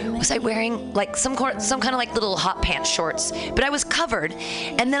 was I wearing like some kind of like little hot pants shorts, but I was covered,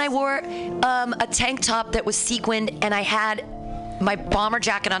 and then I wore a tank top that was sequined, and I had my bomber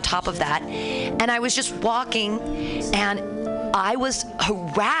jacket on top of that, and I was just walking, and I was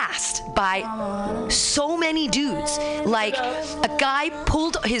harassed by so many dudes. Like, a guy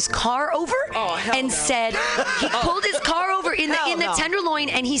pulled his car over and said, he pulled his car over in the Tenderloin,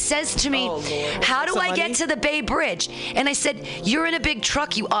 and he says to me, how do I get to the Bay Bridge? And I said, you're in a big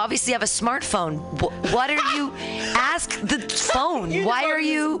truck. You obviously have a smartphone. What are you? Ask the phone. Why are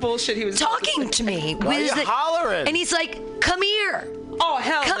you talking to me? Why are you hollering? And he's like, come here. Oh,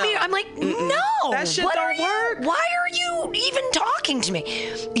 hell Come here. I'm like, no. That shit don't work. Why are you even talking to me?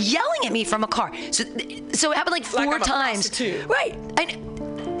 Yelling at me from a car. So it happened like 4 times. Prostitute. Right.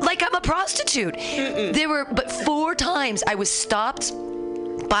 Like I'm a prostitute. But 4 times I was stopped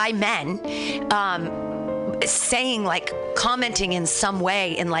by men saying, like, commenting in some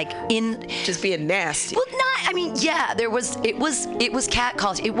way, and like just being nasty. Well, not, I mean, yeah, it was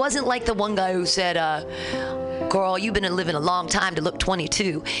catcalls. It wasn't like the one guy who said, girl, you've been living a long time to look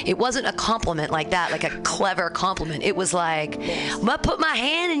 22. It wasn't a compliment like that, like a clever compliment. It was like, I'm gonna put my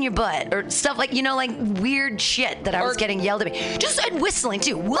hand in your butt, or stuff like, like weird shit that I was getting yelled at me. Just whistling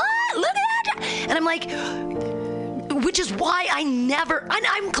too. What? Look at that. And I'm like, which is why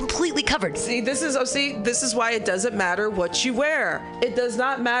I'm completely covered. This is why it doesn't matter what you wear. It does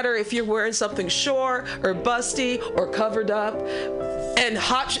not matter if you're wearing something short or busty or covered up and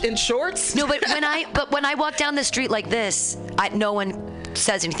hot in shorts. No, but when I walk down the street like this, no one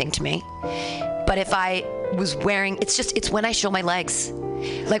says anything to me. But if I was wearing, it's when I show my legs.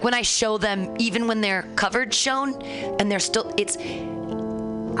 Like when I show them, even when they're covered shown, and they're still,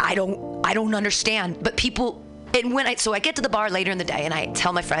 I don't understand. But people. And so I get to the bar later in the day, and I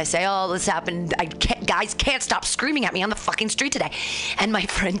tell my friend, I say, oh, this happened. Guys can't stop screaming at me on the fucking street today. And my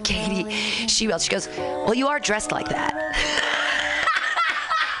friend Katie, she goes, well, you are dressed like that.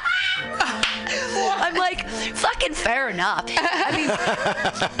 I'm like, fucking fair enough. I mean,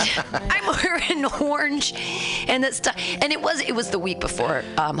 I'm wearing orange and that stuff. And it was the week before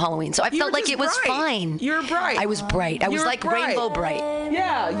Halloween, so I felt like it was fine. You were bright. I was bright. I was like rainbow bright.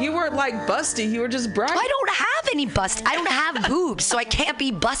 Yeah, you weren't like busty. You were just bright. I don't have any bust. I don't have boobs, so I can't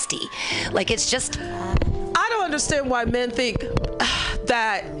be busty. Like, it's just. I don't understand why men think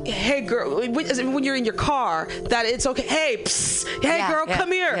that, hey girl, when you're in your car, that it's okay. Hey, psst, hey girl,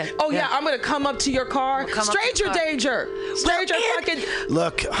 come here. I'm gonna come up to your car. Stranger danger. Stranger fucking.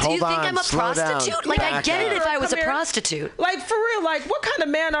 Look, hold on. Do you think I'm a prostitute? Down. Like, I get it if I was a prostitute. Like, for real, like, what kind of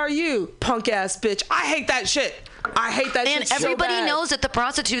man are you, punk ass bitch? I hate that shit. I hate that shit. And everybody knows that the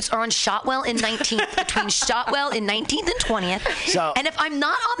prostitutes are on Shotwell in 19th, between Shotwell in 19th and 20th. And if I'm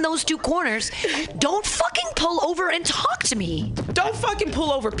not on those 2 corners, don't fucking pull over and talk to me. Don't fucking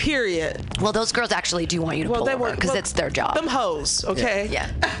pull over, period. Well, those girls actually do want you to pull over because it's their job. Them hoes, okay?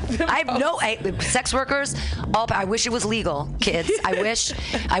 Yeah. I have sex workers. I wish it was legal, kids.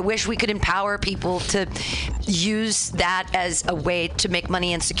 I wish we could empower people to use that as a way to make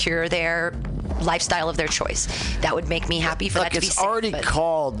money and secure their lifestyle of their choice. That would make me happy for that to be safe. It's already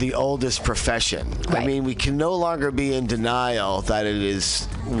called the oldest profession. Right. I mean, we can no longer be in denial that it is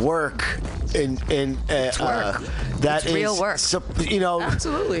work in that it's real work.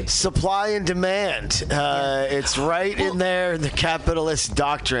 Absolutely. Supply and demand. It's right in there, the capitalist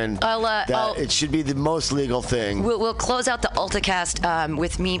doctrine. It should be the most legal thing. We'll close out the AltaCast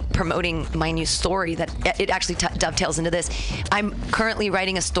with me promoting my new story that it actually dovetails into this. I'm currently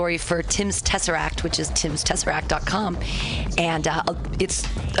writing a story for Tim's Tesseract, which is timstesseract.com, and it's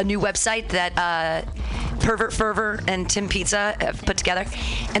a new website that Pervert Fervor and Tim Pizza have put together.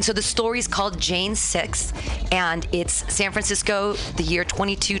 And so the story's called Jane 6, and it's San Francisco, the year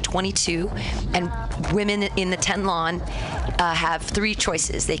 2222, and women in the 10 lawn have 3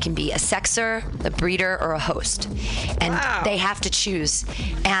 choices. They can be a sexer, a breeder, or a host, and they have to choose.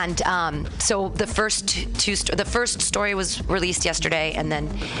 And so the first story was released yesterday, and then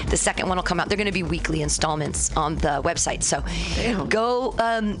the second one will come out. They're going to be weekly installments on the website. So go.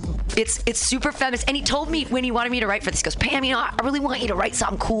 It's super feminist. And he told me when he wanted me to write for this, he goes, Pam, I really want you to write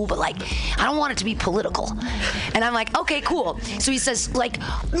something cool, but like, I don't want it to be political. And I'm like, okay, cool. So he says, like,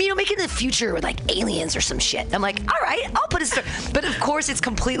 make it in the future with like aliens or some shit. I'm like, all right, I'll put a story. But of course, it's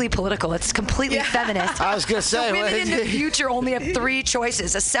completely political. It's completely feminist. I was gonna say, so women in the future only have 3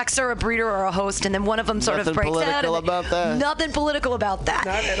 choices: a sexer, a breeder, or a host. And then one of them sort of breaks out. Nothing political about that.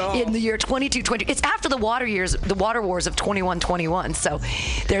 Not at all. In the year 2220, it's after the water wars of 2121. So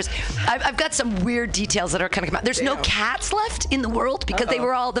I've got some weird details that are kind of come out. There's no cats left in the world because they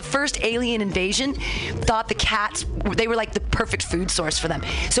were all the first alien invasion. Thought the cats they were like the perfect food source for them.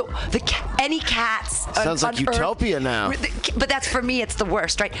 So any cats sounds like utopia Earth, now. But that's for me. It's the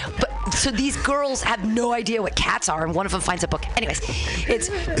worst, right? But so these girls have no idea what cats are, and one of them finds a book. Anyways,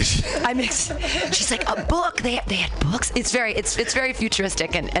 she's like, a book. They had books. It's very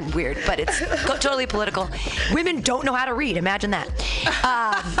futuristic and weird, but it's totally political. Women don't know how to read. Imagine that.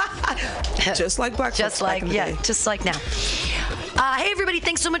 Just like black folks back in the day. Just like now. Hey, everybody,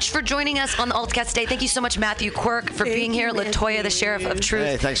 thanks so much for joining us on the AltaCast today. Thank you so much, Matthew Quirk, for being here. Latoya, the Sheriff of Truth.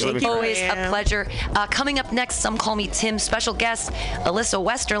 Hey, thanks for letting me. Always a pleasure. Coming up next, Some Call Me Tim. Special guest, Alyssa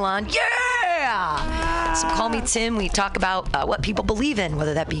Westerlund. Yeah! Some Call Me Tim. We talk about what people believe in,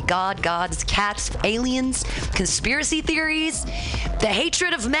 whether that be God, gods, cats, aliens, conspiracy theories, the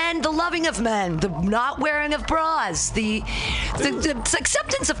hatred of men, the loving of men, the not wearing of bras, the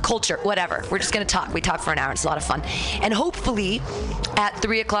acceptance of culture, whatever. We're just going to talk. We talk for an hour. It's a lot of fun. And hopefully, at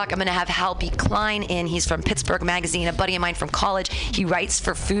 3 o'clock, I'm going to have Halpy Klein in. He's from Pittsburgh Magazine, a buddy of mine from college. He writes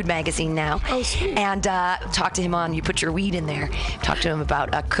for Food Magazine now. Oh, sweet. And talk to him on, you put your weed in there. Talk to him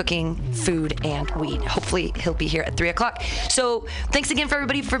about cooking, food, and weed. Hopefully, he'll be here at 3 o'clock. So thanks again for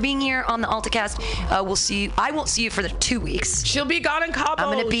everybody for being here on the AltaCast. We'll see you. I won't see you for the 2 weeks. She'll be gone in Cabo.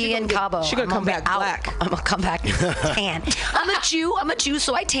 I'm going to be in Cabo. She's going to come back black. I'm going to come back tan. I'm a Jew,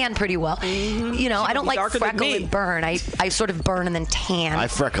 so I tan pretty well. Mm-hmm. I don't like freckle and burn. I sort of burn and then tan. I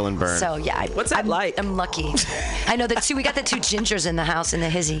freckle and burn. So yeah, what's that like? I'm lucky. I know that too. We got the 2 gingers in the house in the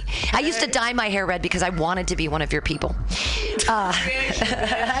hizzy. I used to dye my hair red because I wanted to be one of your people.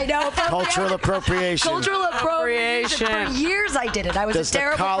 I know. Cultural appropriation. Cultural appropriation. For years I did it. I was a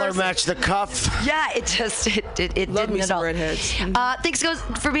terrible person. Does the collar person. match the cuff? Yeah, it didn't Love me at some all. redheads. Thanks guys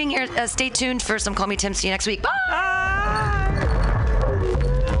for being here. Stay tuned for Some Call Me Tim. See you next week. Bye.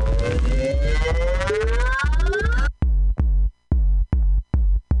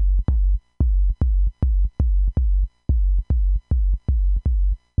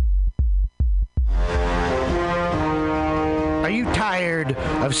 Are you tired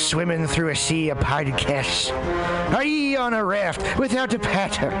of swimming through a sea of podcasts? Are ye on a raft without a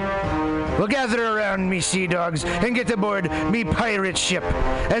paddle? Well, gather around me, sea dogs, and get aboard me pirate ship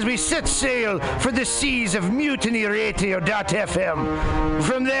as we set sail for the seas of MutinyRadio.fm.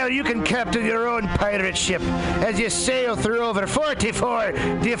 From there, you can captain your own pirate ship as you sail through over 44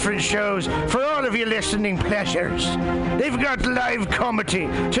 different shows for all of your listening pleasures. They've got live comedy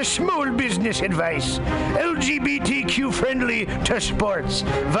to small business advice, LGBTQ-friendly to sports,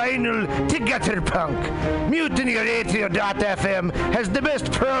 vinyl to gutter punk. MutinyRadio.fm has the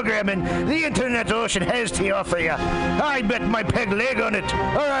best programming the internet ocean has to offer you. I bet my peg leg on it,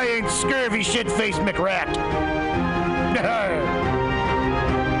 or I ain't scurvy shit-faced McRat.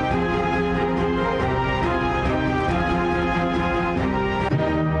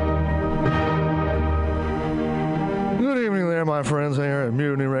 Good evening there, my my friends here at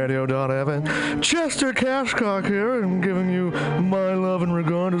MutinyRadio.fm. Chester Cashcock here, and giving you my love and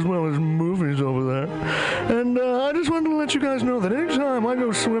regard as well as movies over there. And I just wanted to let you guys know that anytime I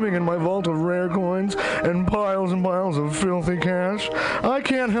go swimming in my vault of rare coins and piles of filthy cash, I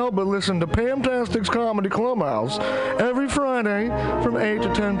can't help but listen to Pamtastic's Comedy Clubhouse every Friday from 8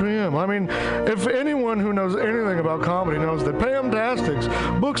 to 10 p.m. I mean, if anyone who knows anything about comedy knows that Pamtastic's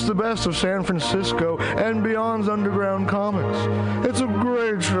books the best of San Francisco and beyond's underground comics. It's a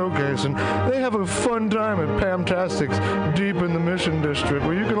great showcase, and they have a fun time at Pamtastic's deep in the Mission District,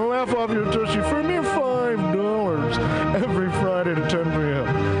 where you can laugh off your tushy for a mere $5 every Friday to 10 p.m.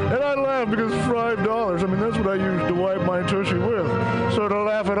 And I laugh because $5, I mean, that's what I use to wipe my tushy with. So to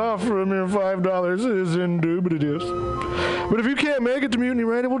laugh it off for a mere $5 is indubitious. But if you can't make it to Mutiny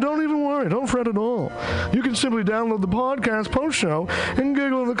Radio, well, don't even worry. Don't fret at all. You can simply download the podcast post-show and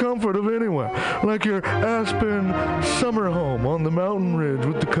giggle in the comfort of anywhere, like your Aspen summer home on the mountain ridge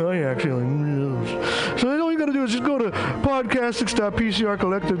with the kayak feeling. So all you got to do is just go to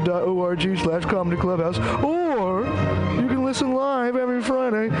podcastics.pcrcollective.org/comedy clubhouse, or you can listen live every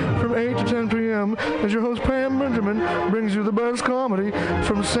Friday from 8 to 10 p.m. as your host Pam Benjamin brings you the best comedy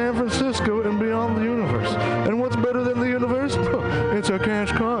from San Francisco and beyond the universe. And what's better than the universe? It's a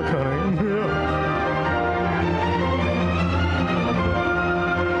cash cock, honey. Yeah.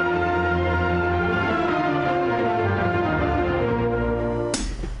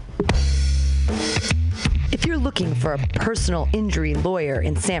 If you're looking for a personal injury lawyer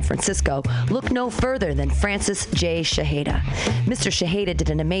in San Francisco, look no further than Francis J. Shaheda. Mr. Shaheda did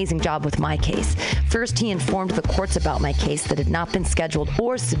an amazing job with my case. First, he informed the courts about my case that had not been scheduled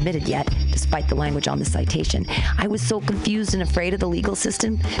or submitted yet, despite the language on the citation. I was so confused and afraid of the legal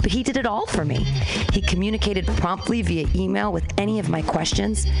system, but he did it all for me. He communicated promptly via email with any of my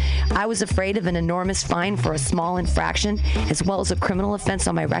questions. I was afraid of an enormous fine for a small infraction, as well as a criminal offense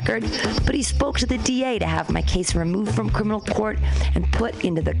on my record, but he spoke to the DA to have my case removed from criminal court and put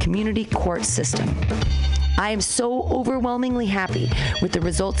into the community court system. I am so overwhelmingly happy with the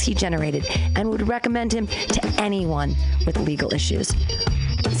results he generated and would recommend him to anyone with legal issues.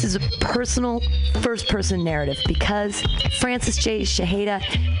 This is a personal, first-person narrative because Francis J. Shaheda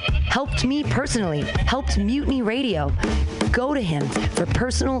helped me personally, helped Mutiny Radio. Go to him for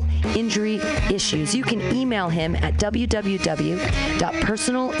personal injury issues. You can email him at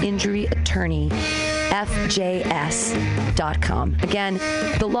www.personalinjuryattorneyfjs.com. Again,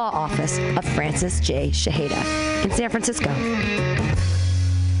 the law office of Francis J. Shaheda in San Francisco.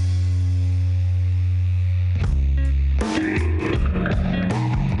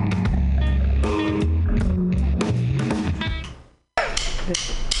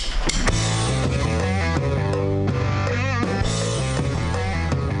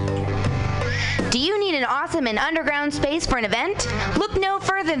 Do you need an awesome and underground space for an event? Look no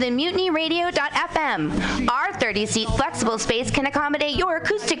further than MutinyRadio.fm. Our 30-seat flexible space can accommodate your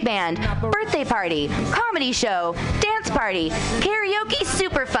acoustic band, birthday party, comedy show, dance party, karaoke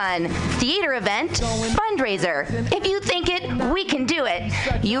super fun, theater event, fundraiser. If you think it, we can do it.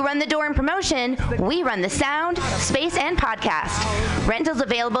 You run the door and promotion, we run the sound, space, and podcast. Rentals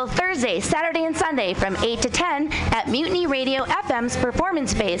available Thursday, Saturday, and Sunday from 8 to 10 at Mutiny Radio FM's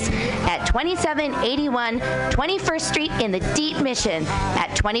performance space at 2781 21st Street in the Deep Mission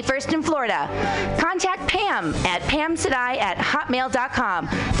at 21st in Florida. Contact Pam at pamsadai@hotmail.com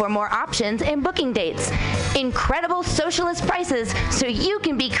for more options and booking dates. Incredible socialist prices so you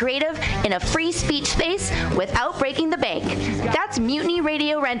can be creative in a free speech space without breaking the bank. That's Mutiny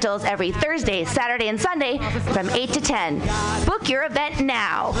Radio Rentals every Thursday, Saturday, and Sunday from 8 to 10. Book your event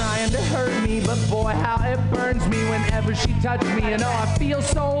now. Trying to hurt me, but boy, how it burns me whenever she touches me. And oh, I feel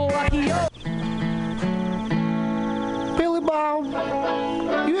so lucky. Billy Bob,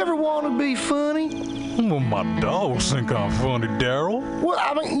 you ever want to be funny? Well, my dogs think I'm funny, Daryl. Well,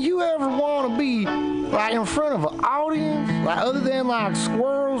 I mean, you ever want to be, like, in front of an audience? Like, other than, like,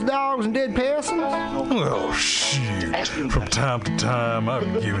 squirrels, dogs, and dead peasants? Well, shoot. From time to time,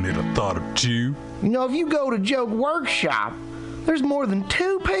 I've given it a thought or two. You know, if you go to Joke Workshop, there's more than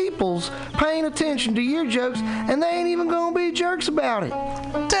 2 peoples paying attention to your jokes, and they ain't even gonna be jerks about it.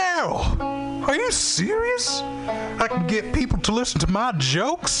 Daryl, are you serious? I can get people to listen to my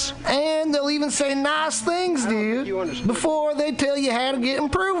jokes? And they'll even say nice things to you before they tell you how to get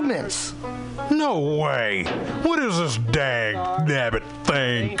improvements. No way. What is this dag-nabbit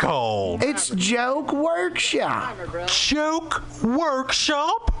thing called? It's Joke Workshop. Joke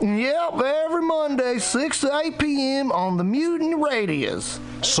Workshop? Yep, every Monday, 6 to 8 p.m. on the Mutiny Radios.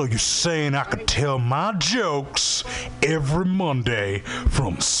 So you're saying I could tell my jokes every Monday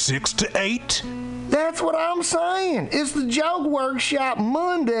from 6 to 8? That's what I'm saying. It's the Joke Workshop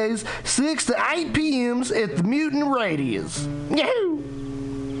Mondays, 6 to 8 p.m.s at the MutinyRadio. Yahoo!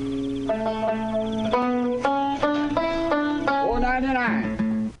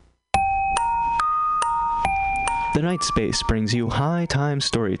 $4.99. The Night Space brings you High Time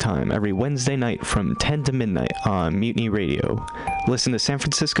Story Time every Wednesday night from 10 to midnight on Mutiny Radio. Listen to San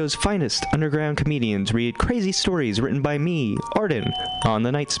Francisco's finest underground comedians read crazy stories written by me, Arden, on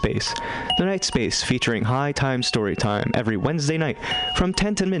The Night Space. The Night Space featuring High Time Story Time every Wednesday night from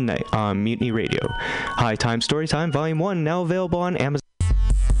 10 to midnight on Mutiny Radio. High Time Story Time Volume 1 now available on Amazon.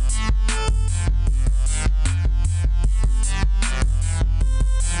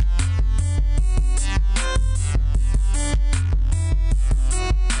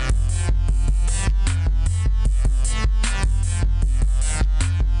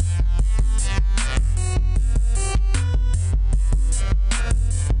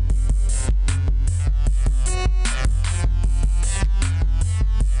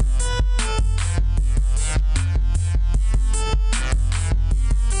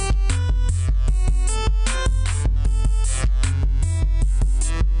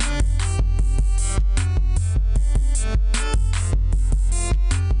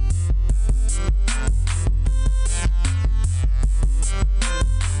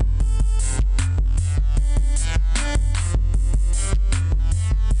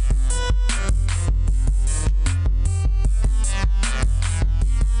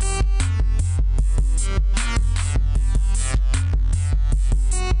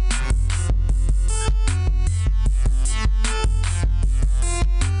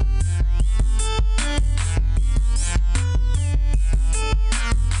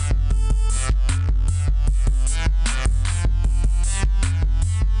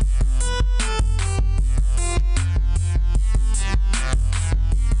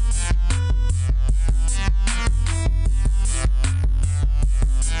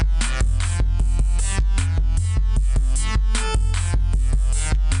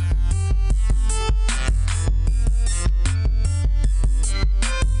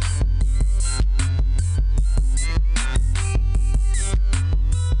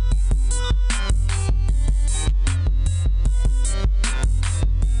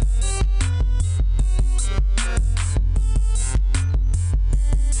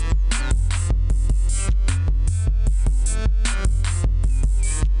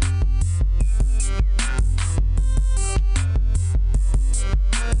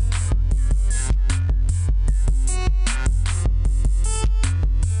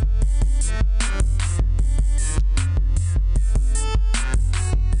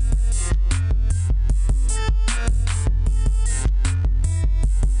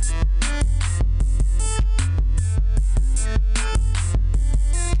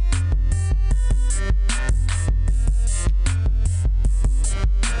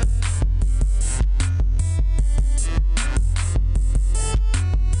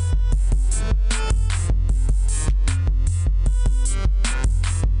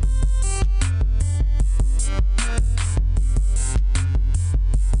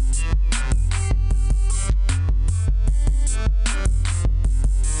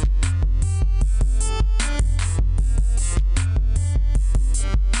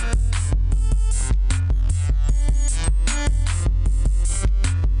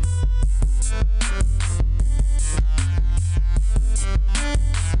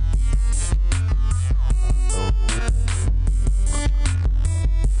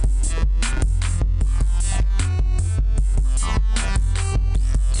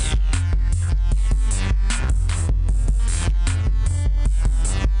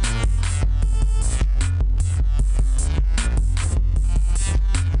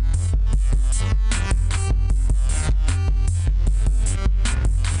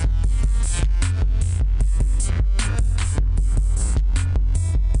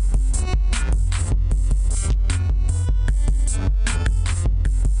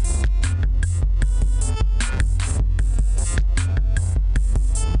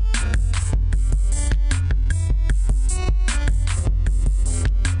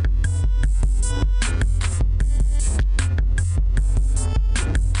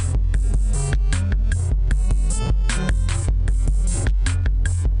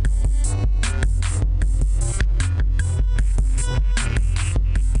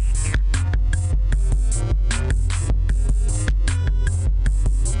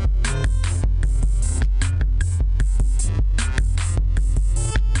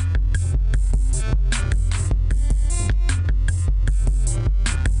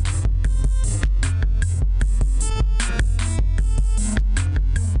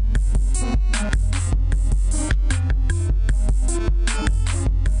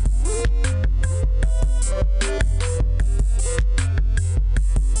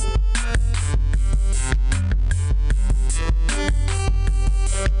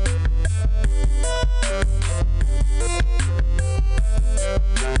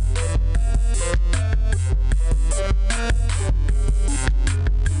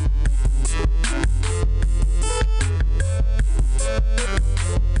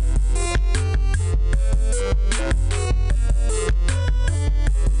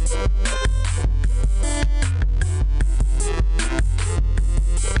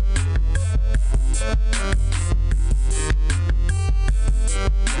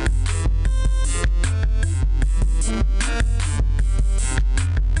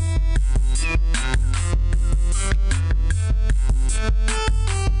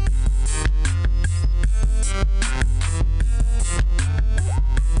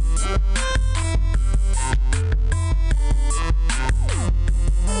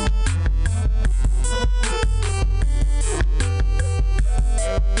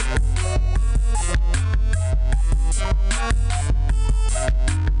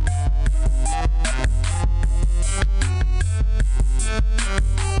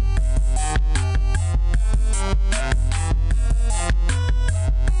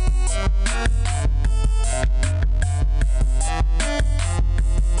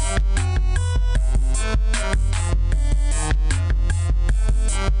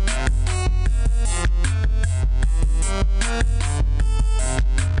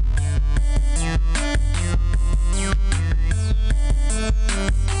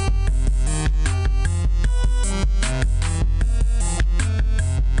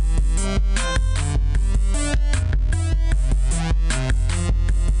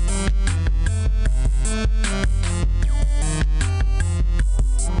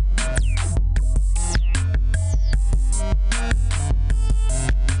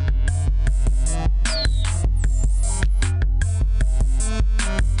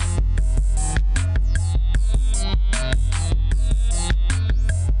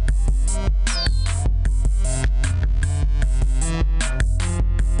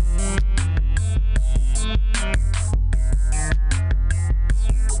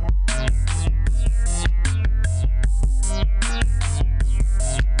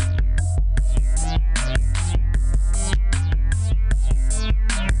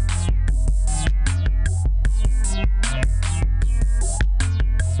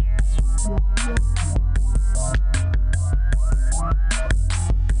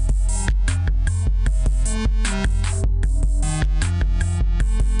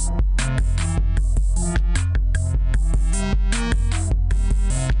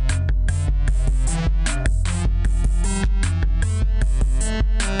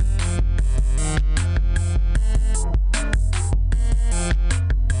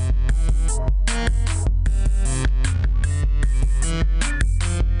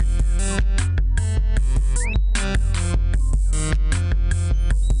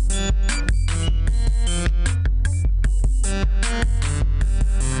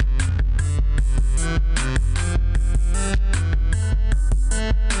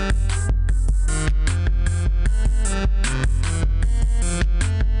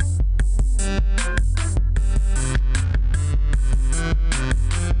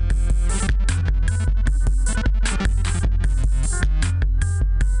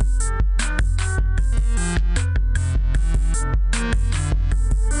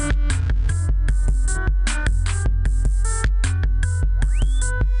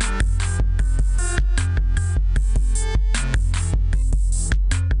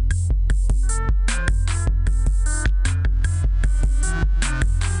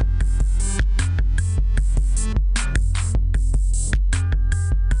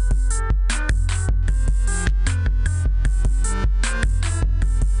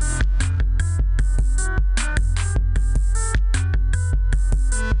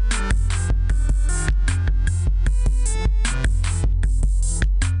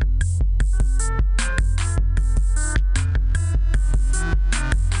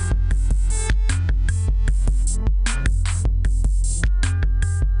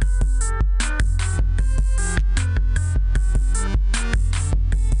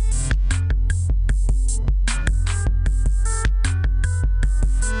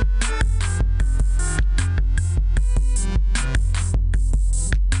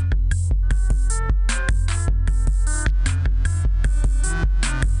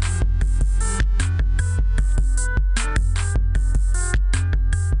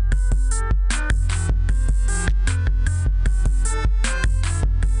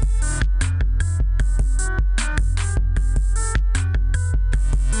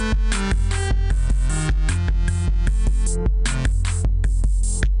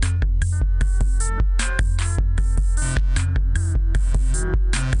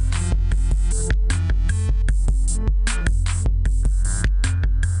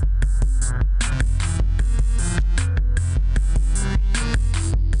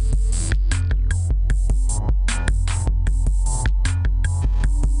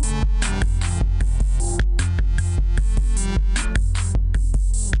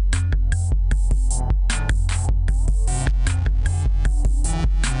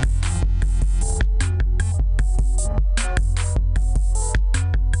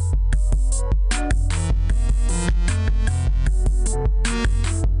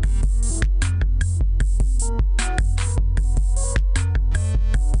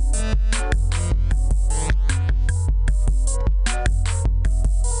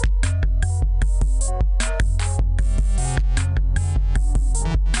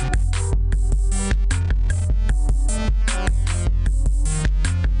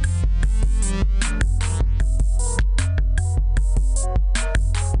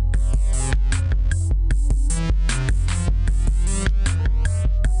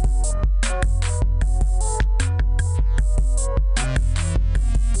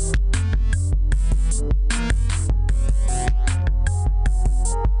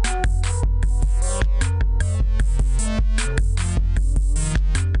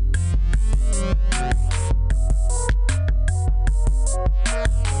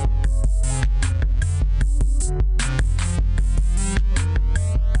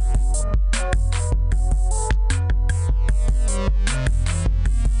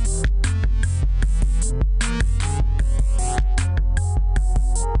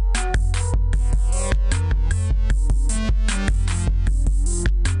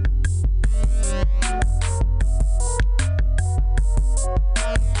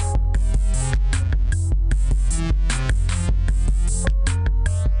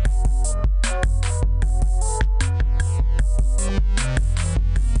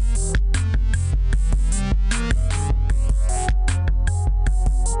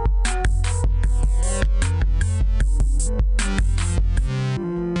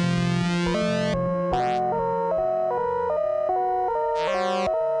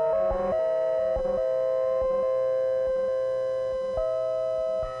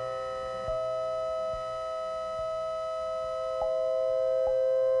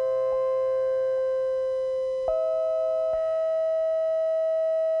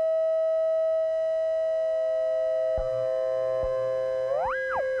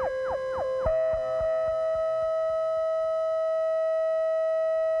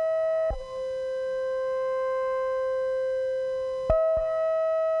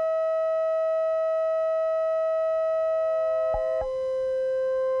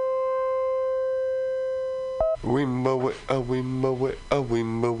 we mow it, we mow it, we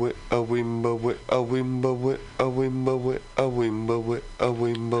mow it, we mow it, we mow it, we mow it, we mow it,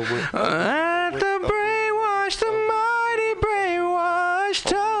 we mow it. At the brainwash, the mighty brainwash,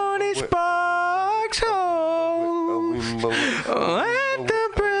 Tony Sparks home. At the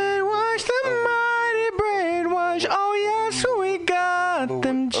brainwash, the mighty brainwash, oh yes, we got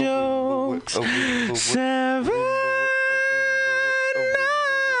them jokes. 7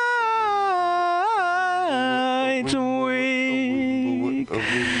 nights a week,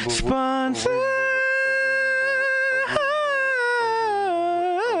 sponsored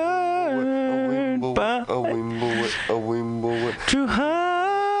True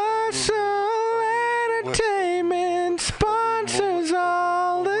Hustle Entertainment sponsors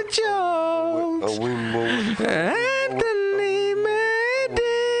all the jokes. Anthony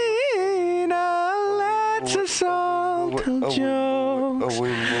Medina lets us all tell jokes.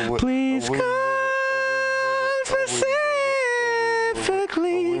 Please call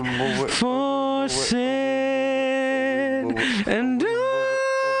specifically for Sid. And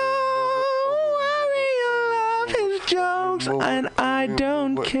jokes, and I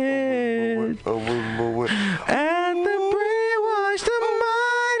don't kid. And the brainwash, the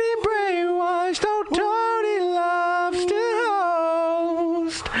mighty brainwash, oh Tony loves to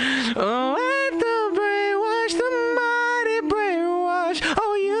host. Oh, and the brainwash, the mighty brainwash,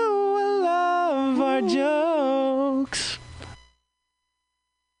 oh you will love our jokes.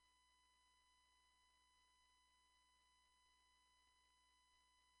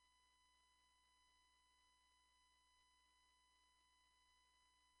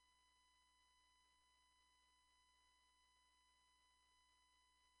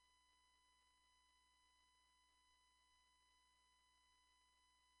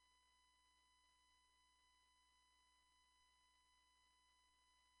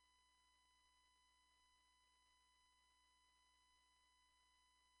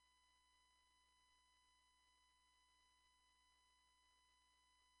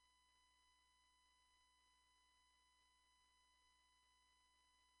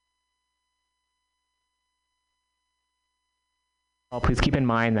 Please keep in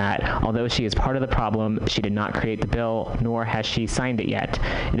mind that although she is part of the problem, she did not create the bill, nor has she signed it yet.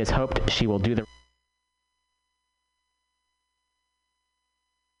 It is hoped she will do the...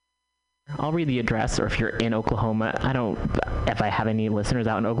 I'll read the address, or if you're in Oklahoma, if I have any listeners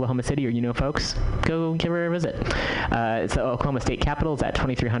out in Oklahoma City or you know folks, go give her a visit. It's the Oklahoma State Capitol. It's at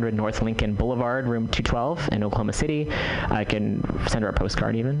 2300 North Lincoln Boulevard, room 212 in Oklahoma City. I can send her a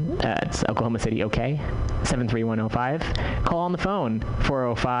postcard even. It's Oklahoma City, OK, 73105. Call on the phone,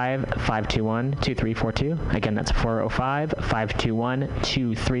 405-521-2342. Again, that's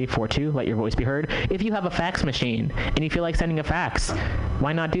 405-521-2342. Let your voice be heard. If you have a fax machine and you feel like sending a fax,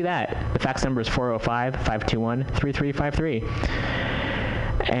 why not do that? The fax number is 405-521-3353.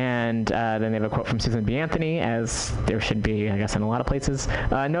 And then they have a quote from Susan B. Anthony, as there should be, I guess, in a lot of places.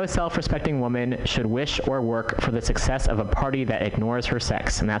 No self-respecting woman should wish or work for the success of a party that ignores her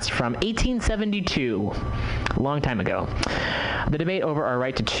sex. And that's from 1872, a long time ago. The debate over our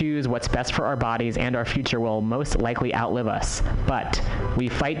right to choose what's best for our bodies and our future will most likely outlive us. But we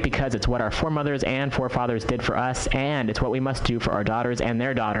fight because it's what our foremothers and forefathers did for us, and it's what we must do for our daughters and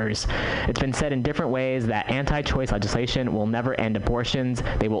their daughters. It's been said in different ways that anti-choice legislation will never end abortions.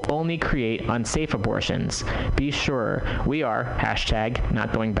 They will only create unsafe abortions. Be sure we are, #,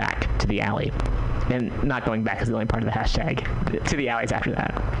 not going back to the alley. And not going back is the only part of the hashtag. To the alleys after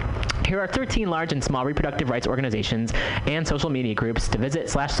that. Here are 13 large and small reproductive rights organizations and social media groups to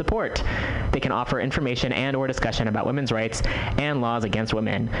visit/support. They can offer information and or discussion about women's rights and laws against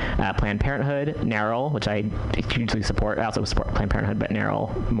women. Planned Parenthood, NARAL, which I hugely support. I also support Planned Parenthood, but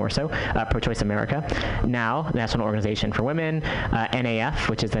NARAL more so. Pro-Choice America. NOW, National Organization for Women. NAF,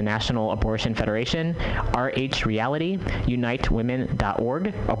 which is the National Abortion Federation. RH Reality.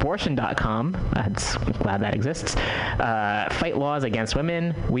 UniteWomen.org. Abortion.com. I'm glad that exists. Fight Laws Against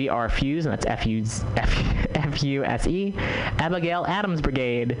Women. We Are Fuse, and that's F-U-S-E. Abigail Adams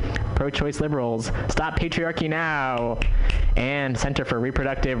Brigade. Pro-Choice Liberals. Stop Patriarchy Now. And Center for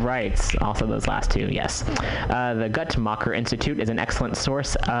Reproductive Rights. Also those last two, yes. The Guttmacher Institute is an excellent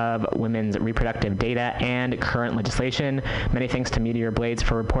source of women's reproductive data and current legislation. Many thanks to Meteor Blades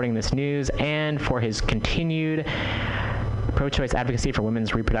for reporting this news and for his continued pro-choice advocacy for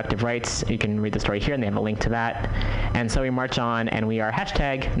women's reproductive rights. You can read the story here, and they have a link to that. And so we march on, and we are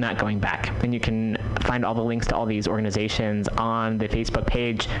 #not going back. And you can find all the links to all these organizations on the Facebook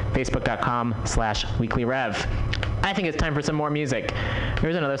page, facebook.com/weeklyrev. I think it's time for some more music.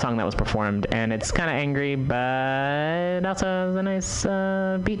 Here's another song that was performed, and it's kind of angry, but also has a nice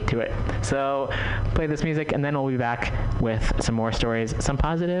beat to it. So play this music, and then we'll be back with some more stories, some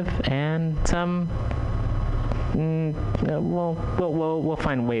positive and some. We'll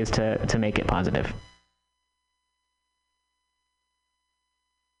find ways to make it positive.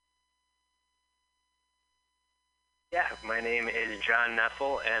 Yeah, my name is John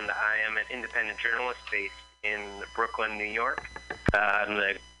Neffel, and I am an independent journalist based in Brooklyn, New York. I'm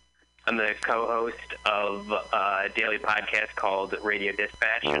the co-host of a daily podcast called Radio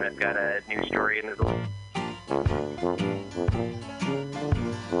Dispatch, and I've got a news story in the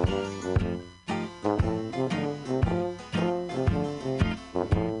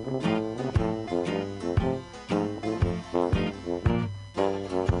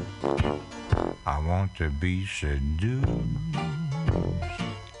I want to be seduced.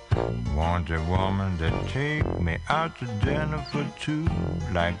 Want a woman to take me out to dinner for two.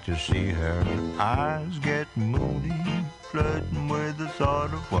 Like to see her eyes get moody, flirting with the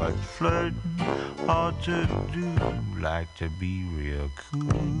thought of what flirting ought to do. Like to be real cool.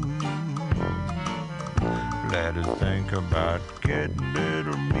 Let us think about getting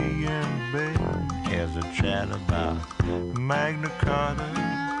little me in bed. Here's a chat about Magna Carta,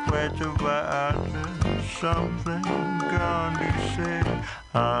 Puerto Vallarta, something Gandhi said.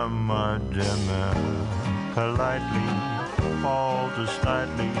 I'm a dimmer, politely, falter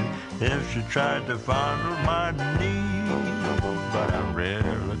slightly, if she tried to fondle my knee. But I'm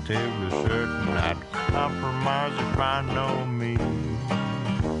relatively certain I'd compromise if I know me.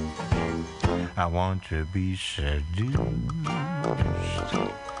 I want to be seduced.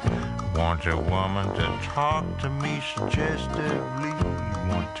 Want a woman to talk to me suggestively.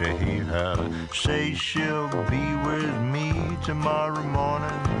 Want to hear her say she'll be with me tomorrow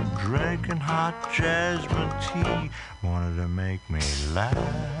morning, drinking hot jasmine tea. Wanted to make me laugh,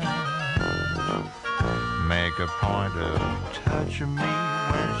 make a point of touching me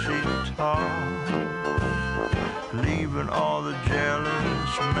when she talks, leaving all the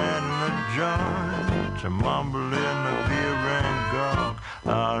jealous men in the joint to mumble in the beer and gunk.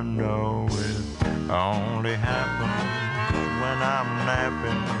 I know it only happens when I'm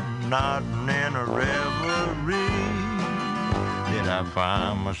napping, nodding in a reverie. Did I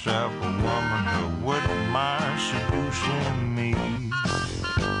find myself a woman who wouldn't mind seducing me?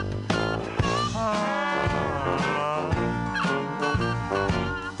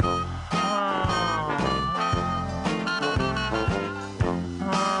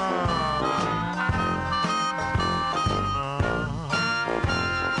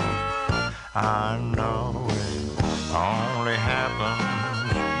 I know it only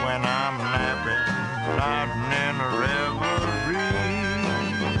happens when I'm napping, nodding in a reverie.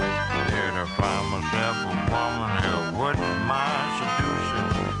 Did I find myself a woman who wouldn't mind seducing?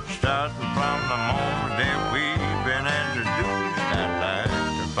 Starting from the moment that we've been introduced, I'd like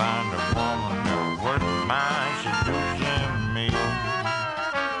to find a woman who wouldn't mind seducing me.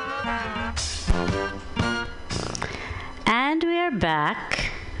 And we are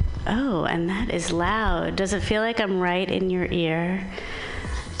back. Oh, and that is loud. Does it feel like I'm right in your ear?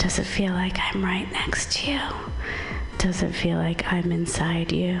 Does it feel like I'm right next to you? Does it feel like I'm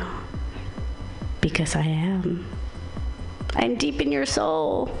inside you? Because I am. I'm deep in your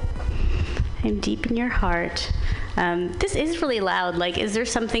soul. I'm deep in your heart. This is really loud. Like, is there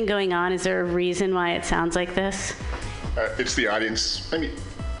something going on? Is there a reason why it sounds like this? It's the audience. I mean,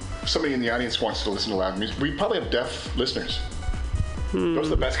 somebody in the audience wants to listen to loud music. We probably have deaf listeners. Those are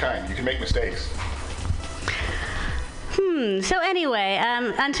the best kind. You can make mistakes. So anyway,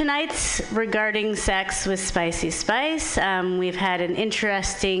 on tonight's Regarding Sex with Spicy Spice, we've had an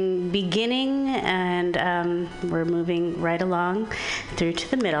interesting beginning, and we're moving right along through to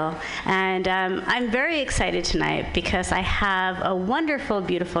the middle. And I'm very excited tonight because I have a wonderful,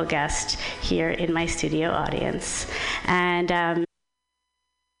 beautiful guest here in my studio audience. And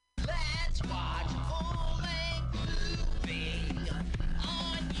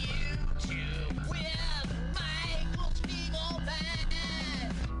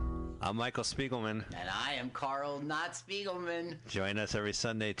I'm Michael Spiegelman. And I am Carl Not Spiegelman. Join us every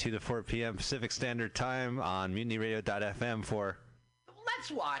Sunday, 2 to 4 p.m. Pacific Standard Time on MutinyRadio.fm for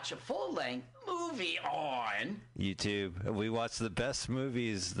Let's watch a full-length movie on YouTube. We watch the best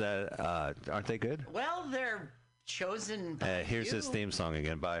movies that, aren't they good? Well, they're chosen by Here's you. his theme song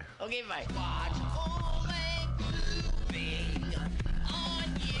again. Bye. Okay, bye. Watch a full-length movie on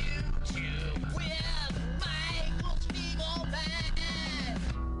YouTube with Michael Spiegelman.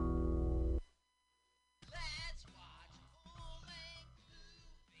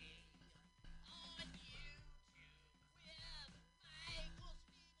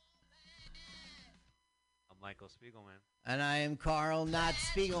 Michael Spiegelman. And I am Carl, not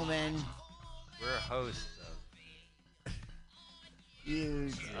Spiegelman. We're hosts of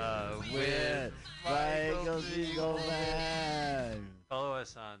You with Michael Spiegelman. Follow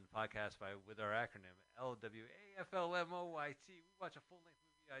us on podcast with our acronym LWAFLMOYT. We watch a full-length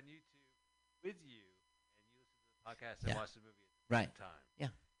movie on YouTube with you, and you listen to the podcast and watch the movie at the same time. Yeah.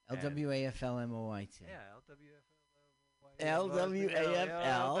 LWAFLMOYT. Yeah,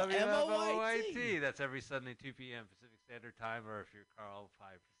 LWAFLMOYT. That's every Sunday, 2 p.m. Pacific Standard Time, or if you're Carl,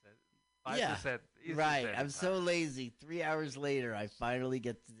 5%. 5% Yeah, Eastern right. Standard I'm so lazy. 3 hours later, I finally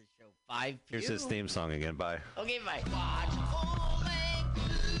get to the show. 5 p.m. Here's his theme song again. Bye. Okay, bye.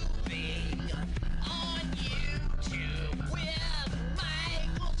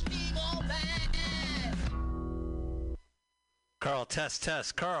 Carl, test.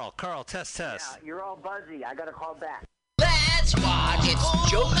 Carl, test. Yeah, you're all buzzy. I gotta call back. Let's watch.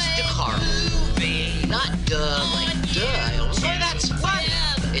 It's Jokes to Carl movie. Not duh like duh. Although that's funny.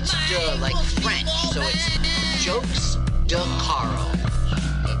 It's duh like French, so it's Jokes de Carl.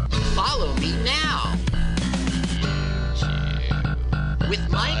 Follow me now. With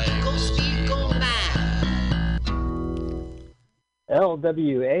Michael Spiegelman.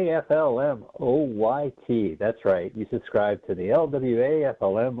 LWAFLMOYT. That's right. You subscribe to the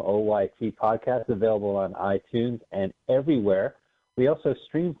LWAFLMOYT podcast, available on iTunes and everywhere. We also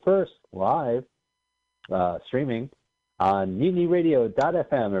stream first live, streaming on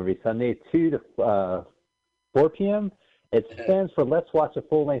MutinyRadio.fm every Sunday, 2 to 4 p.m. It stands for Let's Watch a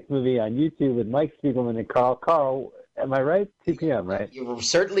Full-Length Movie on YouTube with Mike Spiegelman and Carl. Carl, am I right? 2 p.m., right? You were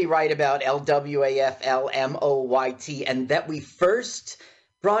certainly right about LWAFLMOYT, and that we first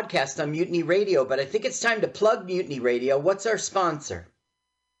broadcast on Mutiny Radio, but I think it's time to plug Mutiny Radio. What's our sponsor?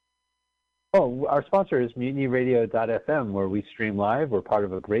 Oh, our sponsor is MutinyRadio.fm, where we stream live. We're part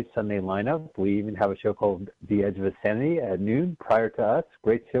of a great Sunday lineup. We even have a show called The Edge of Insanity at noon prior to us.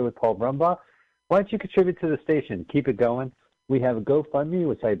 Great show with Paul Brumbaugh. Why don't you contribute to the station? Keep it going. We have a GoFundMe,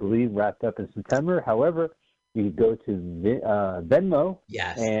 which I believe wrapped up in September. However, you go to Venmo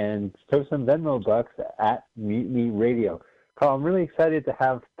and throw some Venmo bucks at Mutiny Radio. Carl, I'm really excited to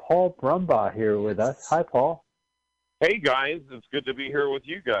have Paul Brumbaugh here with us. Hi, Paul. Hey, guys. It's good to be here with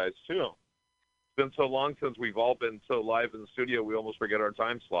you guys, too. It's been so long since we've all been so live in the studio, we almost forget our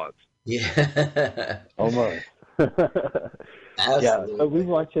time slots. Yeah. Almost. Yeah, so we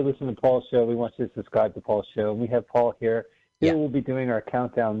want you to listen to Paul's show. We want you to subscribe to Paul's show. And we have Paul here. Here we'll be doing our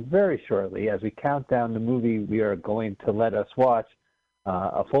countdown very shortly. As we count down the movie we are going to let us watch,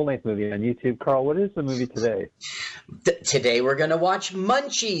 a full-length movie on YouTube. Carl, what is the movie today? Today we're going to watch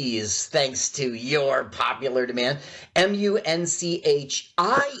Munchies, thanks to your popular demand. MUNCHIES,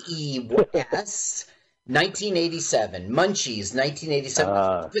 1987. Munchies,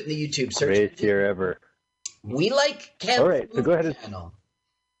 1987. Put in the YouTube search. Greatest year ever. We like Kev's All right, so go ahead channel.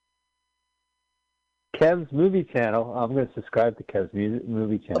 Kev's Movie Channel. I'm going to subscribe to Kev's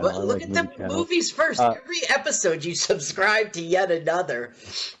Movie Channel. But look at the movies first. Every episode you subscribe to yet another.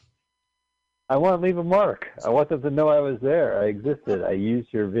 I want to leave a mark. I want them to know I was there. I existed. I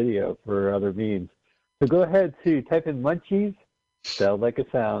used your video for other means. So go ahead to type in Munchies, spelled like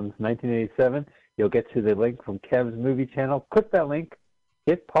it sounds, 1987. You'll get to the link from Kev's Movie Channel. Click that link.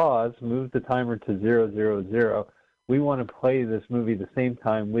 Hit pause, move the timer to 000. We want to play this movie the same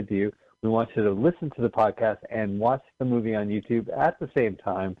time with you. We want you to listen to the podcast and watch the movie on YouTube at the same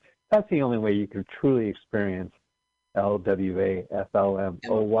time. That's the only way you can truly experience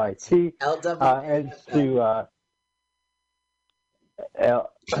LWAFLMOYT. And to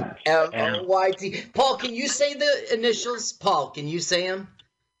LWAFLMOYT. Paul, can you say the initials? Paul, can you say them?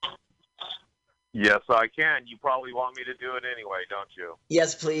 Yes, I can. You probably want me to do it anyway, don't you?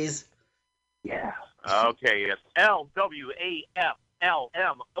 Yes, please. Yeah. Okay, it's LWAFLMOYT.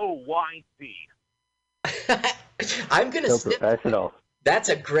 I'm going to snip. Professional. That's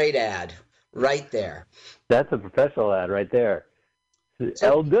a great ad right there. That's a professional ad right there.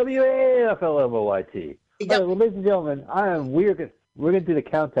 LWAFLMOYT. All right, well, ladies and gentlemen, we're going to do the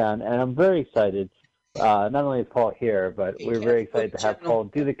countdown, and I'm very excited. Not only is Paul here, but we're very excited to have Paul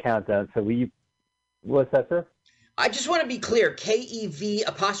do the countdown. So what's that, sir? I just want to be clear.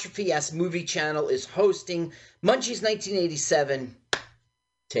 KEV''S Movie Channel is hosting Munchies 1987.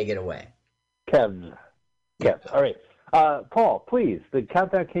 Take it away. Kev. All right. Paul, please. The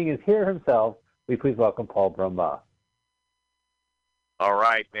Countdown King is here himself. We please welcome Paul Brumbaugh. All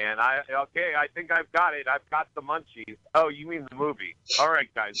right, man. I think I've got it. I've got the Munchies. Oh, you mean the movie. All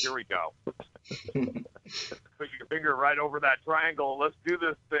right, guys, here we go. Put your finger right over that triangle. Let's do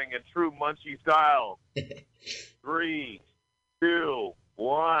this thing in true Munchie style. 3, 2,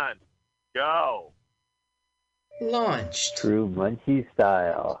 1, go. launched. True Munchie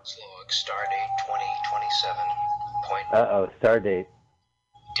style. Log stardate 2027. Uh-oh, Stardate.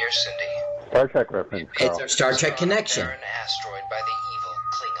 Dear Cindy. Star Trek reference, Carl. It's our Star Trek connection. An asteroid by the evil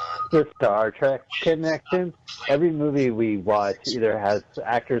Klingon. The Star Trek connection. Every movie we watch either has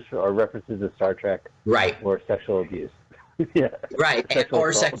actors or references to Star Trek, right, or sexual abuse. Yeah, right,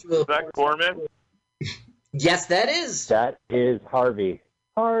 or sexual. Is that Corman? Yes, that is. That is Harvey.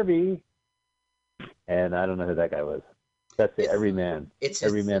 Harvey. And I don't know who that guy was. That's the everyman. It's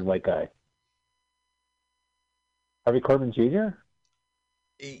everyman white guy. Harvey Korman Jr.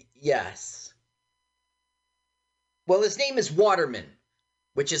 Yes. Well, his name is Waterman,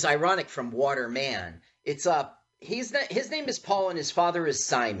 which is ironic from Waterman. It's his name is Paul and his father is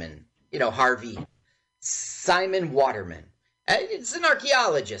Simon. You know, Harvey. Simon Waterman. It's an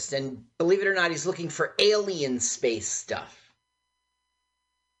archaeologist, and believe it or not, he's looking for alien space stuff.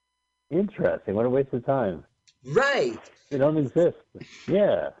 Interesting. What a waste of time. Right. They don't exist.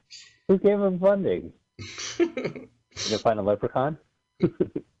 Yeah. Who gave them funding? You gonna find a leprechaun?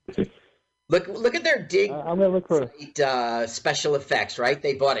 Look at their dig. I'm gonna look for special effects. Right?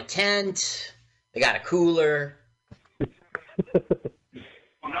 They bought a tent. They got a cooler.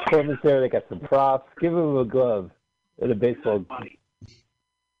 Corman's there. They got some props. Give him a glove and a baseball.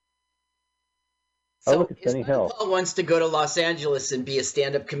 So look at Benny Hill. Paul wants to go to Los Angeles and be a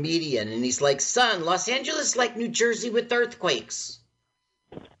stand-up comedian, and he's like, "Son, Los Angeles is like New Jersey with earthquakes."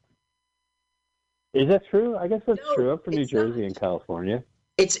 Is that true? I guess that's true. I'm from New Jersey and California.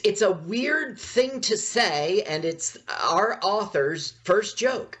 It's a weird thing to say, and it's our author's first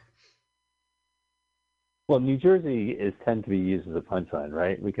joke. Well, New Jersey tend to be used as a punchline,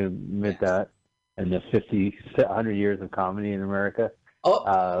 right? We can admit that. And the 100 years of comedy in America.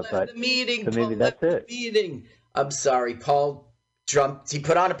 But the meeting. So maybe that's it. Meeting. I'm sorry, Paul jumped. He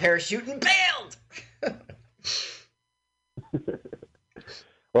put on a parachute and bailed.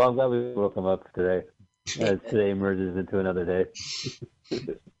 Well, I'm glad we woke him up today. As today merges into another day.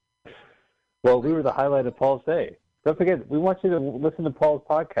 Well, we were the highlight of Paul's day. Don't forget, we want you to listen to Paul's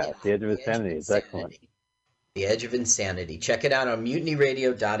podcast, The Edge of Insanity. It's excellent. The Edge of Insanity. Check it out on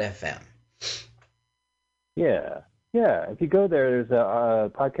MutinyRadio.fm. Yeah. Yeah. If you go there, there's a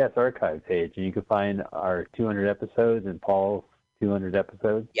podcast archive page, and you can find our 200 episodes and Paul's 200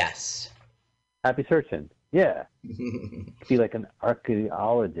 episodes. Yes. Happy searching. Yeah. Be like an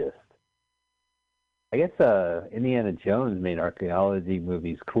archaeologist. I guess Indiana Jones made archaeology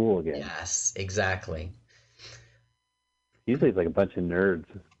movies cool again. Yes, exactly. Usually it's like a bunch of nerds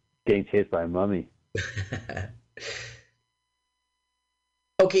getting chased by a mummy.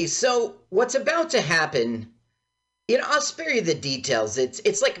 Okay, so what's about to happen, I'll spare you the details.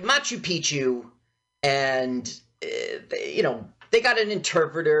 It's like Machu Picchu, and, they got an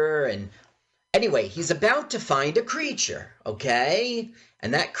interpreter, and anyway, he's about to find a creature, okay?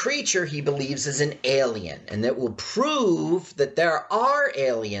 And that creature he believes is an alien, and that will prove that there are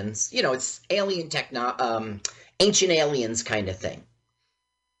aliens. It's alien ancient aliens kind of thing.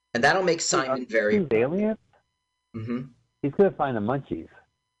 And that'll make Simon very... Aliens? Mm-hmm. He's going to find the munchies.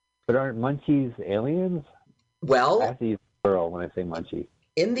 But aren't munchies aliens? Well... I have to use plural when I say munchie.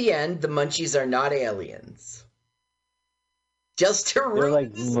 In the end, the munchies are not aliens. Just to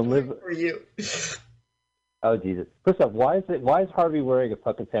ruin this for you. Oh, Jesus. First off, why is Harvey wearing a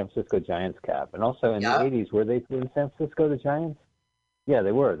fucking San Francisco Giants cap? And also, in the 80s, were they in San Francisco, the Giants? Yeah,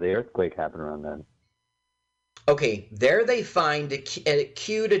 they were. The earthquake happened around then. Okay, there they find a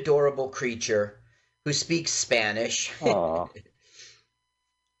cute, adorable creature who speaks Spanish. Aw.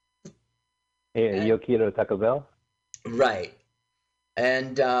 Hey, yo quiero Taco Bell? Right.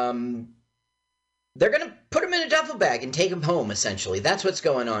 And they're going to put him in a duffel bag and take him home, essentially. That's what's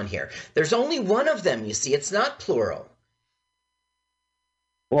going on here. There's only one of them, you see. It's not plural.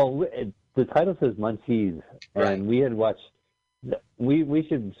 Well, the title says Munchies, and we had watched... We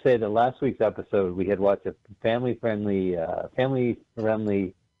should say that last week's episode, we had watched a family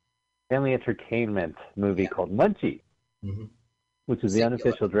entertainment movie called Munchie, which is the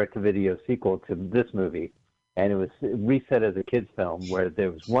unofficial direct-to-video sequel to this movie. And it was reset as a kid's film where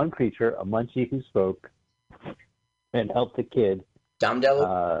there was one creature, a munchie, who spoke and helped the kid. Dom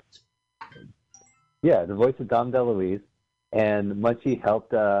DeLuise. Yeah, the voice of Dom DeLuise. And Munchie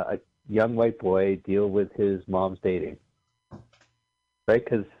helped a young white boy deal with his mom's dating. Right?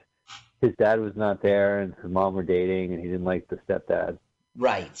 Because his dad was not there and his mom were dating and he didn't like the stepdad.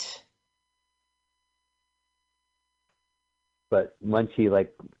 Right. But Munchie,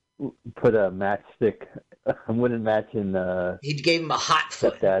 put a matchstick, a wooden match in he gave him a hot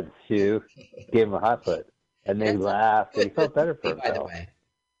foot. Stepdad's shoe. Gave him a hot foot. And they laughed and he felt better for himself. By the way.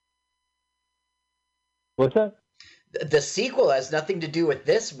 What's that? The sequel has nothing to do with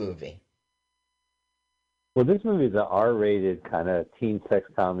this movie. Well, this movie is an R-rated kind of teen sex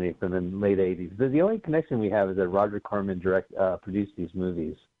comedy from the late 80s. The only connection we have is that Roger Corman produced these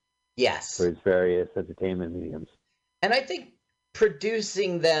movies. Yes. For his various entertainment mediums. And I think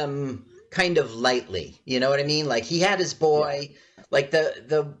producing them kind of lightly, you know what I mean? Like he had his boy, like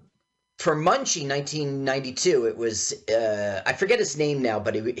the for Munchie 1992, it was, I forget his name now,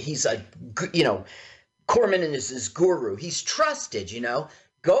 but he's a, Corman is his guru. He's trusted,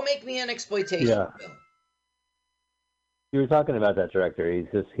 Go make me an exploitation film. You were talking about that director.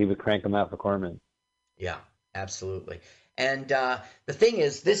 He would crank them out for Corman. Yeah, absolutely. And the thing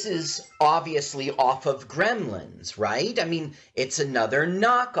is, this is obviously off of Gremlins, right? I mean, it's another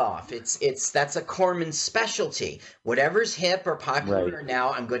knockoff. That's a Corman specialty. Whatever's hip or popular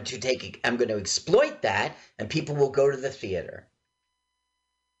now, I'm going to exploit that, and people will go to the theater.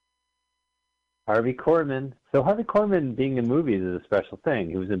 Harvey Korman. So Harvey Korman being in movies is a special thing.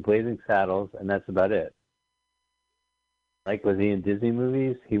 He was in Blazing Saddles, and that's about it. Like, was he in Disney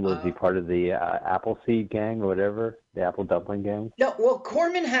movies? Was he part of the Appleseed gang or whatever? The Apple Dumpling gang? No, well,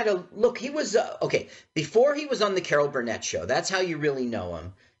 Corman had he was, before he was on the Carol Burnett Show, that's how you really know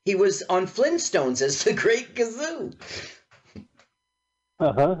him. He was on Flintstones as the Great Gazoo.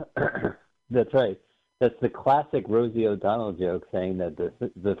 Uh-huh. That's right. That's the classic Rosie O'Donnell joke saying that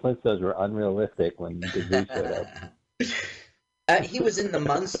the Flintstones were unrealistic when Gazoo showed up. He was in the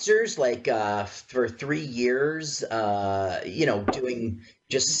Munsters for 3 years, doing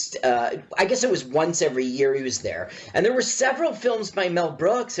just, I guess it was once every year he was there. And there were several films by Mel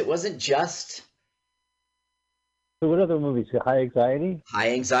Brooks. It wasn't just... So what other movies? High Anxiety?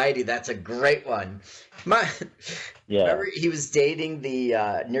 High Anxiety, that's a great one. Yeah. Remember he was dating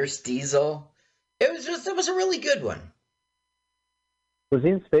the Nurse Diesel? It was a really good one. Was he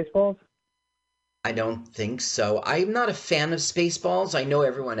in Spaceballs? I don't think so. I'm not a fan of Spaceballs. I know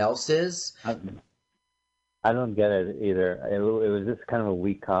everyone else is. I don't get it either. It was just kind of a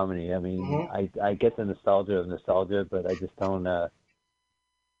weak comedy. I mean, I get the nostalgia of nostalgia, but I just don't.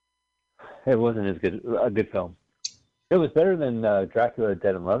 It wasn't a good film. It was better than Dracula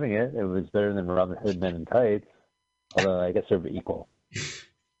Dead and Loving It. It was better than Robin Hood Men in Tights. Although I guess they're equal.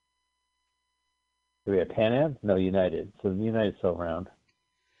 Do we have Pan Am? No, United. So United's still around.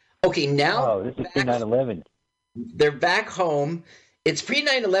 Okay, now... Oh, this is pre-9/11. They're back home. It's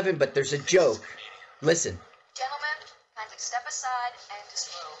pre-9/11, but there's a joke. Listen. Gentlemen, kindly step aside and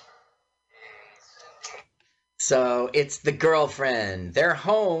disrobe. So it's the girlfriend. They're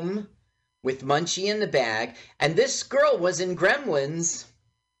home with Munchie in the bag, and this girl was in Gremlins.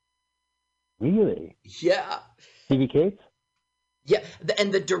 Really? Yeah. Phoebe Cates? Yeah,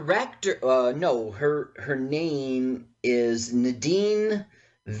 and the director... no, her name is Nadine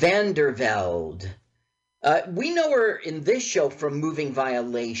Vandervelde. We know her in this show from Moving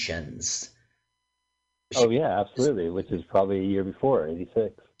Violations. Oh, yeah, absolutely, which is probably a year before,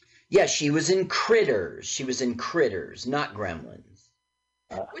 86. Yeah, she was in Critters. She was in Critters, not Gremlins.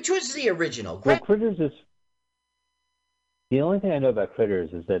 Which was the original. Well, Critters is... The only thing I know about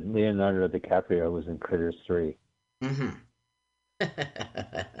Critters is that Leonardo DiCaprio was in Critters 3. Mm-hmm.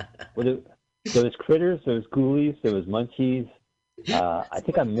 There was Critters, there was Ghoulies, there was Munchies. I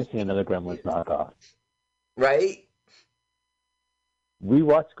think I'm missing another Gremlins knockoff. Right? We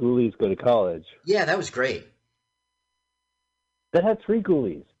watched Ghoulies go to college. Yeah, that was great. That had 3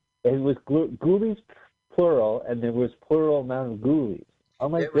 Ghoulies. It was Ghoulies plural, and there was plural amount of Ghoulies.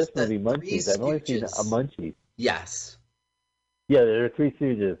 Unlike this movie, Munchies, I've only seen a Munchie. Yes. Yeah, there are 3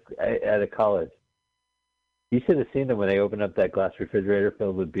 Stooges at a college. You should have seen them when they opened up that glass refrigerator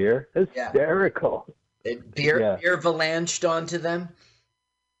filled with beer. Hysterical. Beer avalanched onto them.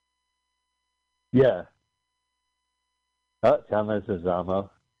 Yeah. Oh, John Leguizamo.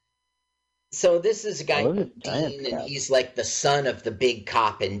 So this is a guy named Dean, and he's like the son of the big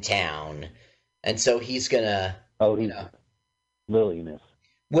cop in town. And so he's gonna... Oh, he's Liliness.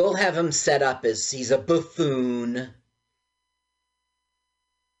 We'll have him set up as he's a buffoon.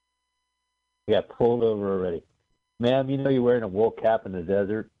 He got pulled over already. Ma'am, you know you're wearing a wool cap in the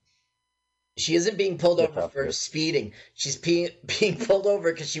desert? She isn't being pulled over for speeding. She's being pulled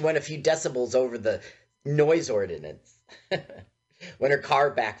over because she went a few decibels over the noise ordinance when her car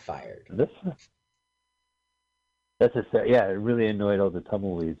backfired. It really annoyed all the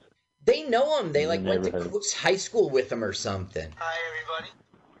tumbleweeds. They know him. They went to high school with him or something. Hi, everybody.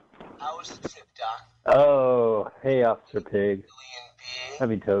 How was the trip, Doc? Oh, hey, Officer Pig. I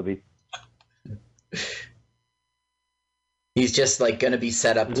mean, Toby. He's just going to be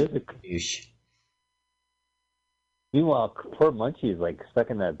set up to douche. Meanwhile, poor Munchie's stuck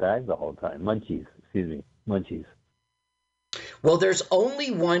in that bag the whole time. Munchies. Well, there's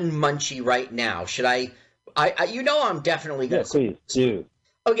only one munchie right now. Should I you know I'm definitely going to... Yeah, please, do.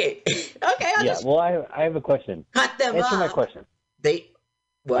 Okay. Okay, I'll just... Well, I have a question. Cut them Answer up. my question.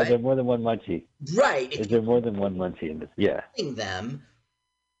 What? Are there more than one munchie? Right. Is there more than one munchie in this? Yeah. Them.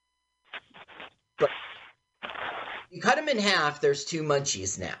 But you cut them in half, there's 2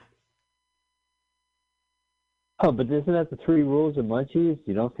 munchies now. Oh, but isn't that the 3 rules of munchies?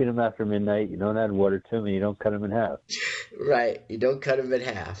 You don't feed them after midnight, you don't add water to them, and you don't cut them in half. Right. You don't cut them in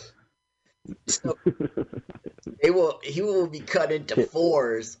half. So he will be cut into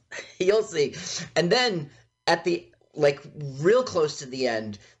 4s. You'll see. And then at the real close to the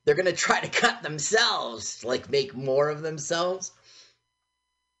end, they're going to try to cut themselves, make more of themselves.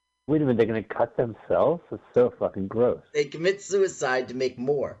 Wait a minute, they're going to cut themselves? That's so fucking gross. They commit suicide to make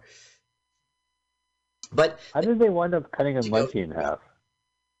more. But how did they wind up cutting a munchie in half?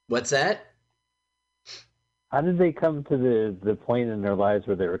 What's that? How did they come to the point in their lives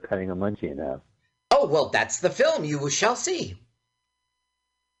where they were cutting a munchie in half? Oh, well, that's the film. You shall see.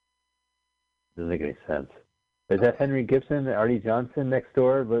 Doesn't make any sense. Is that Henry Gibson, Artie Johnson next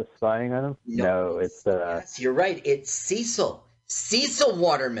door was spying on him? No, it's... Yes, you're right. It's Cecil. Cecil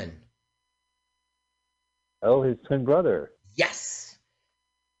Waterman. Oh, his twin brother. Yes.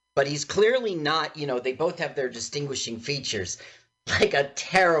 But he's clearly not, they both have their distinguishing features, like a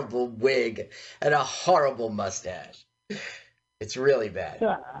terrible wig and a horrible mustache. It's really bad.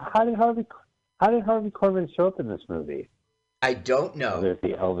 Yeah, how did Harvey Korman show up in this movie? I don't know. Oh, there's the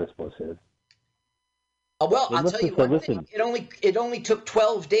Elvis bullshit. Oh, well, I'll tell you one thing. It only took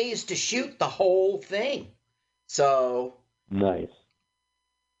 12 days to shoot the whole thing. So nice.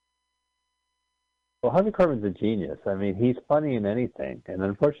 Well, Harvey Korman's a genius. I mean, he's funny in anything, and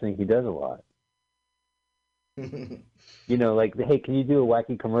unfortunately, he does a lot. Hey, can you do a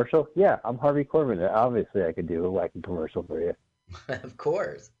wacky commercial? Yeah, I'm Harvey Korman. Obviously, I could do a wacky commercial for you. Of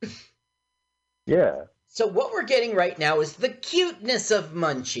course. Yeah. So what we're getting right now is the cuteness of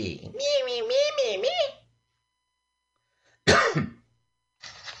Munchie. Me, me, me, me, me.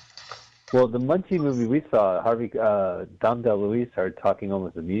 Well, the Munchie movie we saw, Dom DeLuise started talking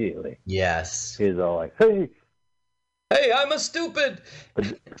almost immediately. Yes. He was all like, hey, I'm a stupid.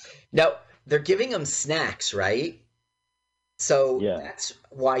 Now, they're giving him snacks, right? So that's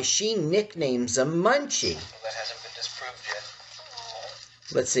why she nicknames him Munchie. Well, that hasn't been disproved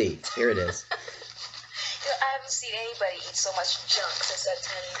yet. Let's see. Here it is. I haven't seen anybody eat so much junk since that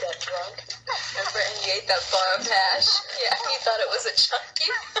time you got drunk. Remember, and you ate that bar of hash? Yeah, you thought it was a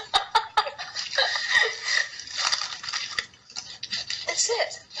chunky. That's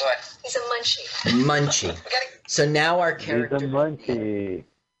it. What? He's a munchie. Munchie. So now our character... He's a munchie.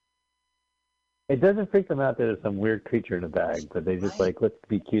 It doesn't freak them out that there's some weird creature in a bag, but they just let's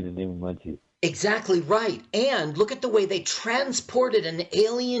be cute and name him Munchie. Exactly right. And look at the way they transported an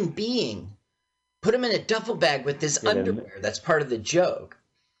alien being. Put him in a duffel bag with his underwear. That's part of the joke.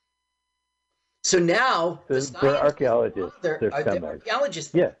 So now... They're archaeologists. They're scumbags.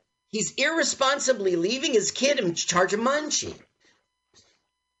 Archaeologists. Yeah. He's irresponsibly leaving his kid in charge of Munchie.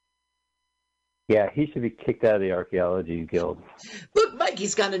 Yeah, he should be kicked out of the archaeology guild. Look, Mike,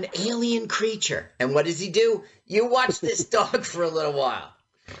 he's got an alien creature. And what does he do? You watch this dog for a little while.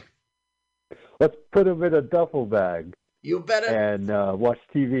 Let's put him in a duffel bag. You better. And watch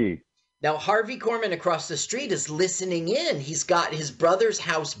TV. Now, Harvey Korman across the street is listening in. He's got his brother's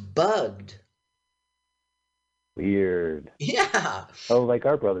house bugged. Weird. Yeah. Oh, like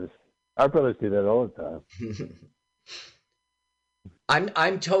our brothers. Our brothers do that all the time.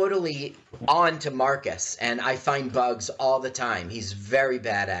 I'm totally on to Marcus, and I find bugs all the time. He's very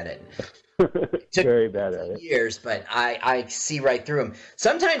bad at it. Very bad at it. Years, but I see right through him.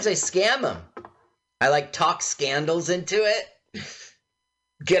 Sometimes I scam him. I talk scandals into it,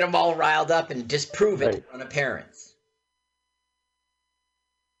 get them all riled up, and disprove it in front of parents.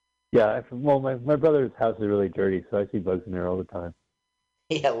 Yeah, well, my brother's house is really dirty, so I see bugs in there all the time.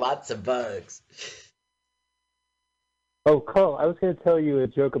 Yeah, lots of bugs. Oh, Carl, I was going to tell you a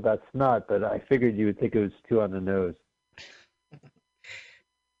joke about snot, but I figured you would think it was too on the nose.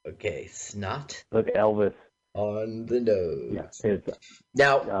 Okay, snot. Look, Elvis. On the nose. Yeah, it's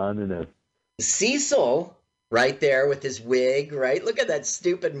now, on the nose. Cecil, right there with his wig, right? Look at that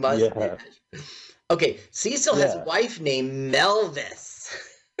stupid mustache. Yeah. Okay, Cecil has a wife named Melvis.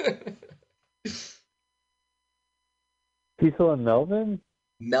 Cecil and Melvin?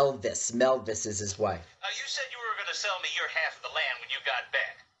 Melvis. Melvis is his wife. You said you were going to sell me your half of the land when you got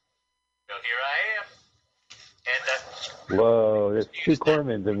back. So here I am. And whoa, there's 2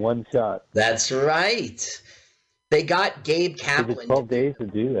 Cormans in one shot. That's right. They got Gabe Kaplan. It took 12 days to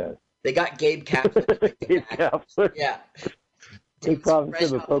do that. They got Gabe Kaplan. Gabe Kaplan. Yeah. They promised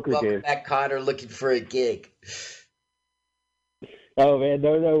him a poker game. Matt Cotter looking for a gig. Oh man,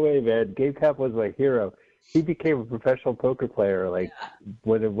 no way, man. Gabe Cap was my hero. He became a professional poker player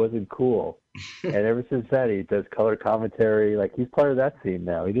when it wasn't cool. And ever since that, he does color commentary. Like, he's part of that scene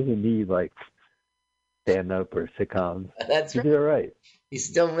now. He doesn't need, like, stand-up or sitcoms. That's right. He did it right. He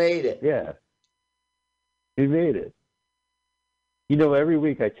still made it. Yeah. He made it. You know, every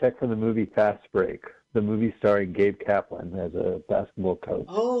week I check for the movie Fast Break, the movie starring Gabe Kaplan as a basketball coach.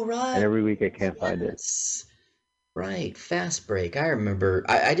 Oh, right. And every week I can't find it. Right, Fast Break. I remember.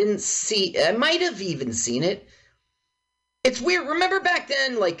 I didn't see. I might have even seen it. It's weird. Remember back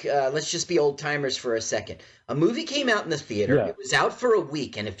then, like, let's just be old timers for a second. A movie came out in the theater. Yeah. It was out for a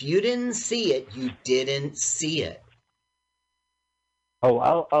week, and if you didn't see it, you didn't see it.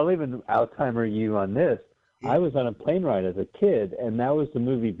 Oh, I'll even out-timer you on this. I was on a plane ride as a kid, and that was the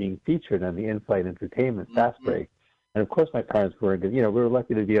movie being featured on the in-flight entertainment, Fast Break. And of course, my parents were good. You know, we were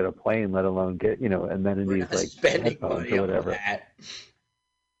lucky to be on a plane, let alone get, you know, amenities like headphones or whatever.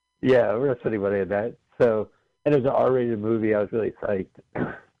 Yeah, we're not spending money on that. So, and it was an R-rated movie. I was really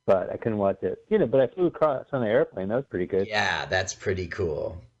psyched, but I couldn't watch it. You know, but I flew across on an airplane. That was pretty good. Yeah, that's pretty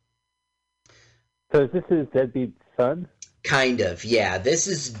cool. So is this his deadbeat son? Kind of, yeah. This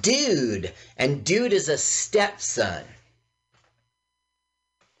is Dude, and Dude is a stepson.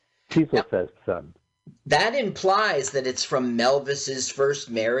 Cecil says son. That implies that it's from Melvis's first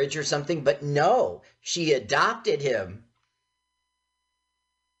marriage or something, but no, she adopted him.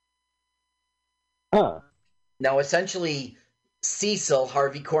 Huh. Now, essentially, Cecil,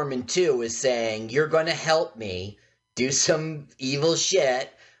 Harvey Korman 2, is saying, you're going to help me do some evil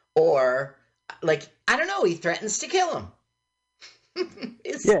shit, or, like, I don't know, he threatens to kill him.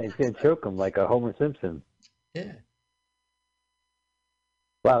 Yeah, he's going to choke him like a Homer Simpson. Yeah.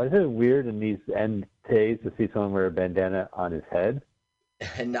 Wow, isn't it weird in these end days to see someone wear a bandana on his head?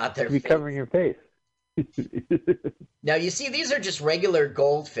 And not their face. Be covering your face. Now, you see, these are just regular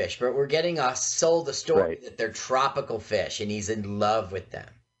goldfish, but we're getting sold a story that they're tropical fish, and he's in love with them.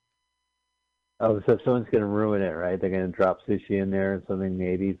 Oh, so someone's going to ruin it, right? They're going to drop sushi in there or something in the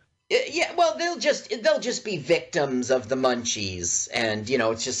 80s? Yeah, well, they'll just be victims of the munchies, and, you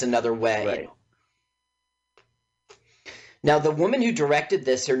know, it's just another way. Right. You know? Now, the woman who directed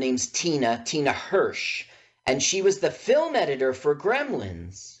this, her name's Tina Hirsch, and she was the film editor for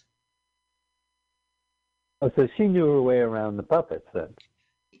Gremlins. Oh, so she knew her way around the puppets then?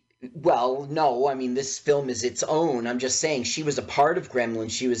 Well, no, I mean, this film is its own. I'm just saying she was a part of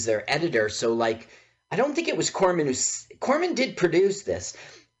Gremlins. She was their editor, so, like, I don't think it was Corman Corman did produce this.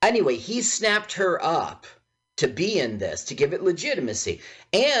 Anyway, he snapped her up to be in this, to give it legitimacy.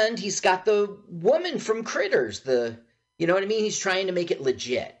 And he's got the woman from Critters, you know what I mean? He's trying to make it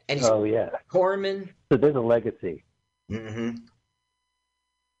legit. And he's Corman. So there's a legacy. Mm-hmm.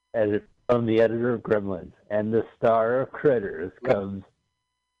 As it's from the editor of Gremlins and the star of Critters comes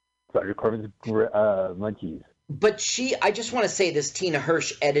Roger Corman's Munchies. But I just want to say this, Tina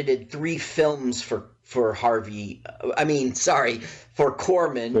Hirsch edited 3 films for Corman.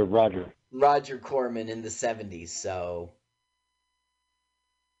 For Roger Corman in the 70s, so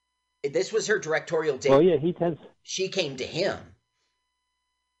this was her directorial debut. Oh yeah, she came to him.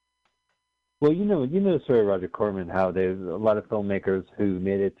 Well, you know the story of Roger Corman, how there's a lot of filmmakers who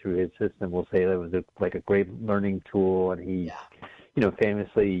made it through his system will say that it was like a great learning tool, and he, you know,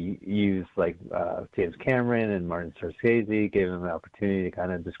 famously used like James Cameron and Martin Scorsese, gave him an opportunity to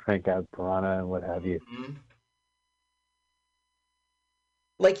kind of just crank out Piranha and what have you. Mm-hmm.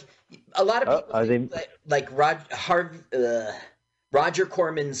 Like a lot of people think that, like Roger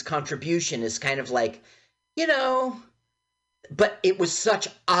Corman's contribution is kind of like, you know, but it was such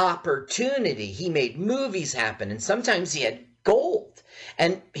opportunity. He made movies happen, and sometimes he had gold.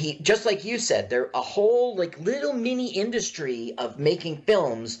 And he, just like you said, there a whole like little mini industry of making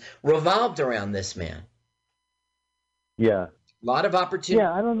films revolved around this man. Yeah. A lot of opportunity.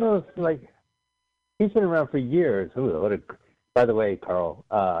 Yeah, I don't know if like he's been around for years. Ooh, by the way, Carl,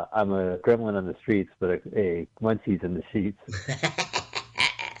 I'm a gremlin on the streets, but a Munchies in the sheets.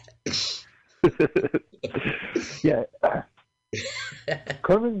 Yeah.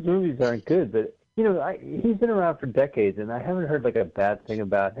 Corman's movies aren't good, but you know, he's been around for decades, and I haven't heard like a bad thing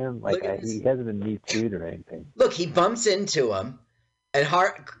about him. Like he hasn't been Me Too'd or anything. Look, he bumps into him, and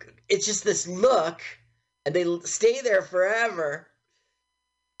it's just this look, and they stay there forever.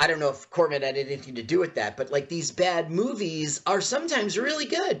 I don't know if Corman had anything to do with that, but like these bad movies are sometimes really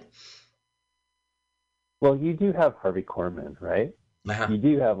good. Well, you do have Harvey Korman, right? Uh-huh. You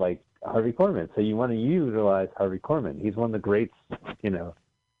do have like Harvey Korman, so you want to utilize Harvey Korman. He's one of the greats. You know,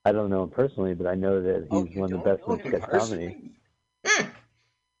 I don't know him personally, but I know that he's one of the best in sketch comedy.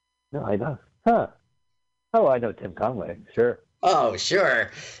 No, I don't. Huh. Oh, I know Tim Conway. Sure. Oh,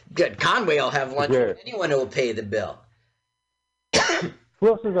 sure. Good. Conway will have lunch with anyone who will pay the bill. Who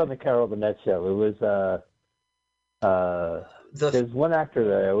else was on the Carol Burnett show? It was there's one actor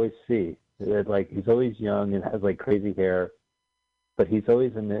that I always see. That, like, he's always young and has like crazy hair, but he's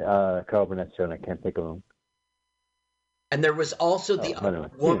always in the Carol Burnett show, and I can't think of him. And there was also the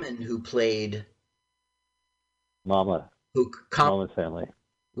woman who played Mama's Family.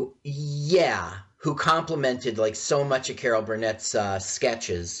 Yeah, who complimented like so much of Carol Burnett's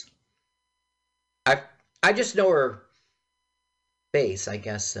sketches. I just know her face, I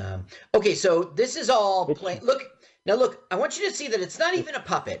guess. Okay, so this is all plain. Look, I want you to see that it's not even a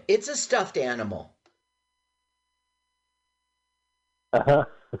puppet. It's a stuffed animal. Uh-huh.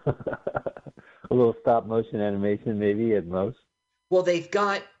 A little stop motion animation, maybe, at most. Well, they've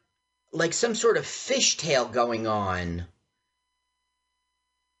got like some sort of fishtail going on.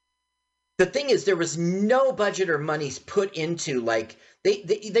 The thing is, there was no budget or money put into, like,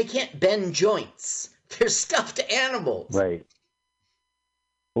 they can't bend joints. They're stuffed animals. Right.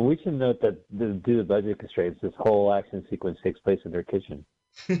 Well, we should note that due to budget constraints, this whole action sequence takes place in their kitchen.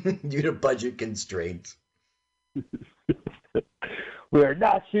 Due to budget constraints. We are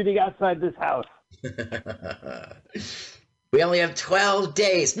not shooting outside this house. We only have 12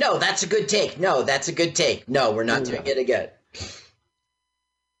 days. No, that's a good take. No, that's a good take. No, we're not doing it again.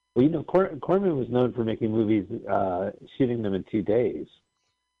 Well, you know, Corman was known for making movies, shooting them in 2 days.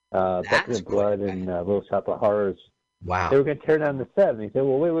 Bucket of Blood and Little Shop of Horrors. Wow. They were going to tear down the set, and he said,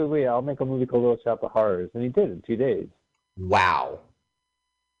 well, wait, I'll make a movie called Little Shop of Horrors. And he did in 2 days. Wow.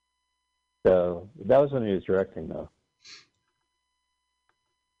 So that was when he was directing, though.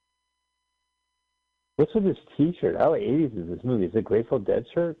 What's with this T-shirt? How 80s is this movie? Is it a Grateful Dead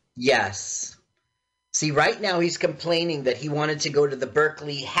shirt? Yes. See, right now he's complaining that he wanted to go to the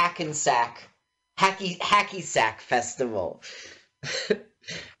Berkeley Hacky Sack Festival.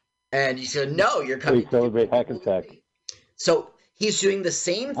 And he said, no, you're coming. We celebrate Hackensack. So he's doing the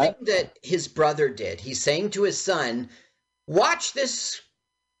same thing that his brother did. He's saying to his son, watch this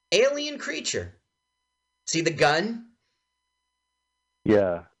alien creature. See the gun?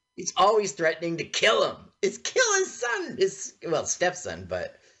 Yeah. He's always threatening to kill him. It's kill his son. His stepson,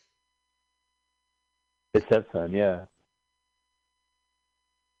 but... His stepson, yeah.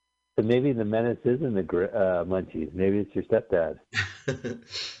 So maybe the menace isn't the Munchies. Maybe it's your stepdad.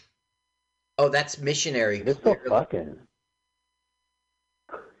 Oh, that's missionary. They're still fucking.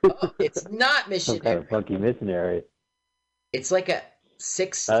 Oh, it's not missionary. Some kind of funky missionary. It's like a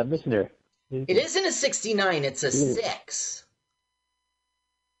 6. Missionary. It isn't a 69. It's a 6.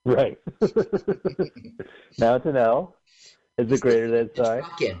 Right. Now it's an L. It's a greater than sign.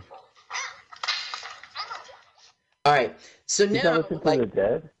 All right. So now, like, the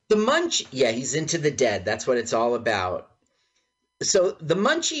Dead? The Munch, yeah, he's into the Dead. That's what it's all about. So the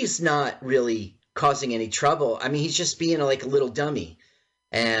Munchie's not really causing any trouble. I mean, he's just being like a little dummy.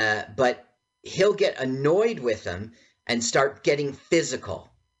 But he'll get annoyed with him and start getting physical.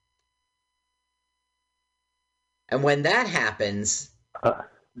 And when that happens,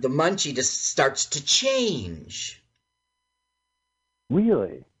 the Munchie just starts to change.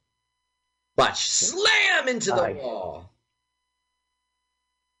 Really? Watch, slam into the wall.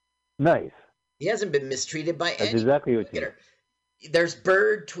 Nice. He hasn't been mistreated by That's anyone. exactly what you... There's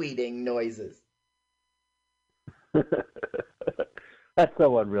bird tweeting noises. That's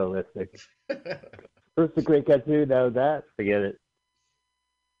so unrealistic. First the Great Gatsby, now that. Forget it.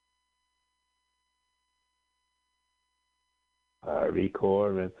 Harvey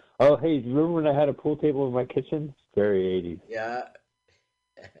Korman. Oh, hey, do you remember when I had a pool table in my kitchen? Very 80s. Yeah.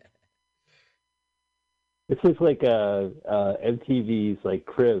 This is like MTV's like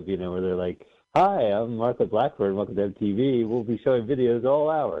crib, you know, where they're like, "Hi, I'm Martha Blackburn. Welcome to MTV. We'll be showing videos all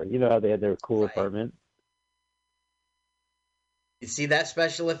hour." You know how they had their cool apartment. You see that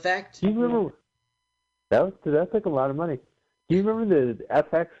special effect? Do you remember? That took a lot of money. Do you remember the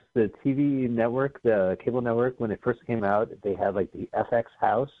FX, the TV network, the cable network, when it first came out? They had like the FX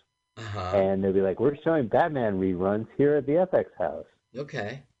house, and they'd be like, "We're showing Batman reruns here at the FX house."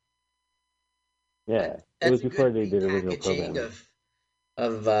 Okay. Yeah, it was before they did original programming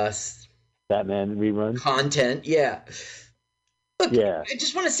of Batman reruns content. Yeah. Look, yeah. I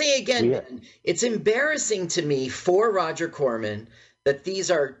just want to say again, man, it's embarrassing to me for Roger Corman that these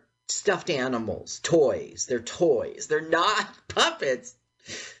are stuffed animals, toys. They're toys. They're not puppets.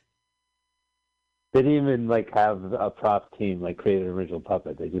 They didn't even like have a prop team like create an original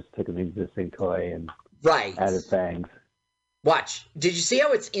puppet. They just took an existing toy and added fangs. Watch. Did you see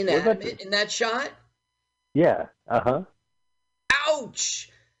how it's inanimate in that shot? Yeah. Uh-huh. Ouch!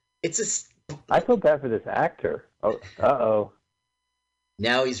 I feel bad for this actor. Oh, uh-oh.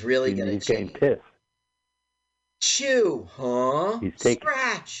 Now he's really going to He's getting pissed. Chew, huh?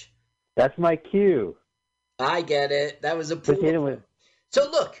 Scratch. That's my cue. I get it. That was a pool. So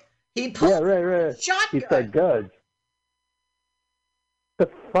look, he pulled right. shotgun. He said guns. The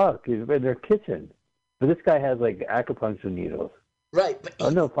fuck? He's in their kitchen. But this guy has like acupuncture needles. Right,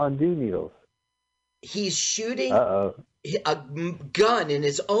 but fondue needles. He's shooting a gun in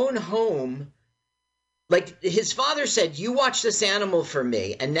his own home. Like his father said, "You watch this animal for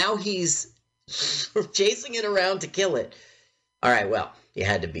me," and now he's chasing it around to kill it. All right, well, you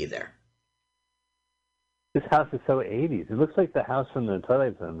had to be there. This house is so 80s. It looks like the house from the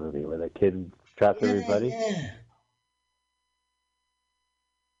Twilight Zone movie where that kid trapped everybody. Yeah.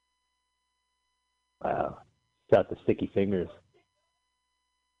 Wow. Got the sticky fingers.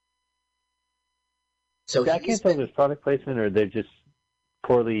 So I can't tell if there's product placement or they're just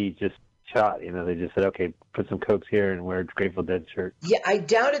poorly just shot. You know, they just said, okay, put some Cokes here and wear a Grateful Dead shirt. Yeah, I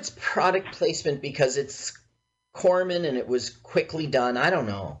doubt it's product placement because it's Corman and it was quickly done. I don't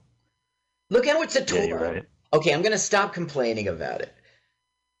know. Look how it's a toy. Yeah, you're right. Okay, I'm going to stop complaining about it.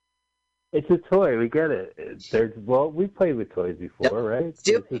 It's a toy. We get it. We played with toys before, right? Let's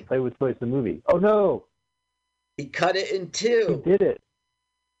just play with toys in the movie. Oh, no. He cut it in two. He did it.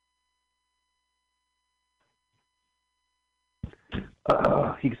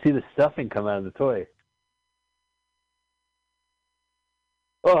 You can see the stuffing come out of the toy.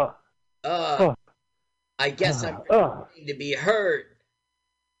 I guess I'm pretending to be hurt.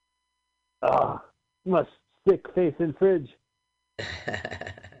 Must stick face in fridge.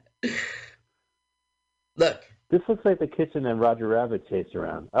 Look. This looks like the kitchen that Roger Rabbit chased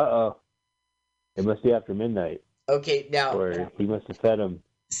around. It must be after midnight. Okay, now. Or he must have fed him.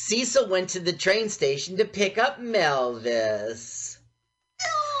 Cecil went to the train station to pick up Melvis.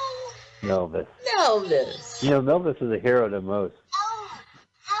 Melvis. Melvis. You know, Melvis is a hero to most.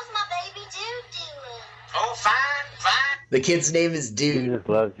 How's my baby Dude doing? Oh, fine. The kid's name is Dude. He just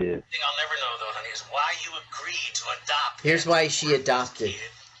loves you. The thing I'll never know, though, honey, is why you agreed to adopt. Here's why she adopted. When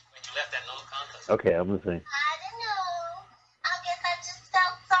you left that no contest. Okay, I'm listening. I don't know. I guess I just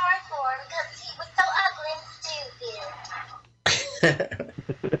felt sorry for him because he was so ugly and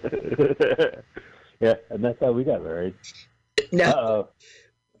stupid. Yeah, and that's how we got married. Now,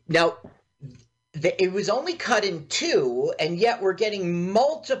 it was only cut in two, and yet we're getting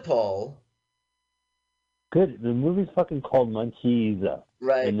multiple. Good. The movie's fucking called Munchies.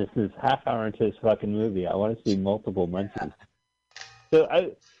 Right. And this is half hour into this fucking movie. I want to see multiple Munchies. So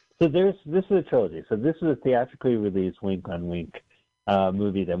this is a trilogy. So this is a theatrically released wink on wink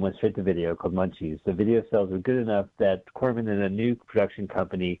movie that went straight to video called Munchies. The video sales were good enough that Corman and a new production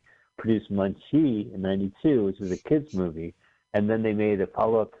company produced Munchie in '92, which is a kids movie, and then they made a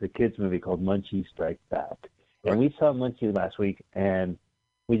follow-up to the kids movie called Munchie Strikes Back. And we saw Munchie last week, and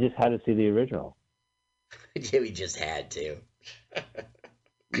we just had to see the original. Yeah, we just had to.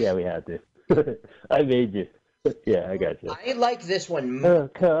 Yeah, we had to. I made you. Yeah, I got you. I like this one.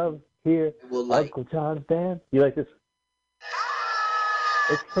 Come here, Uncle John's band. You like this?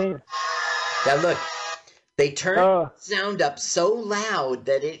 It's clean. Now look, they turned the sound up so loud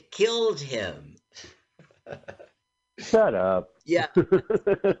that it killed him. Shut up. Yeah,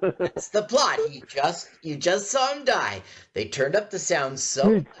 that's the plot. You just saw him die. They turned up the sound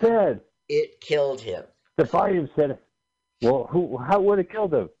so loud it killed him. The volume said, "Well, how would it kill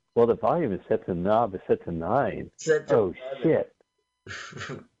him?" Well, the volume is set to knob. It's set to 9. Shit!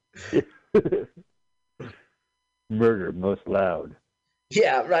 Murder most loud.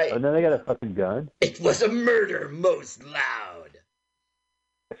 Yeah, right. Oh, now they got a fucking gun. It was a murder most loud.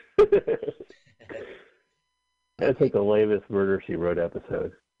 That's like the lamest Murder, She Wrote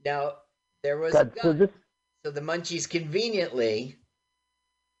episode. Now, there was a gun. So the Munchies conveniently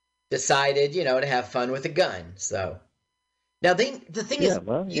decided, to have fun with a gun. So now the thing is,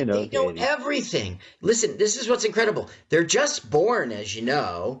 they know everything. Listen, this is what's incredible. They're just born, as you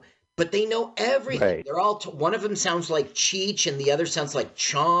know, but they know everything. Right. They're all one of them sounds like Cheech, and the other sounds like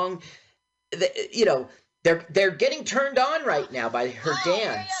Chong. They're getting turned on right now by her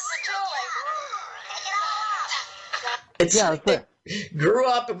dance. It's grew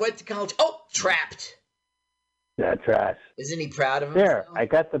up and went to college. Oh, trapped. Yeah, trash. Isn't he proud of him? There, I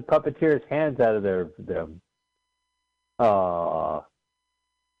got the puppeteer's hands out of them. Aww.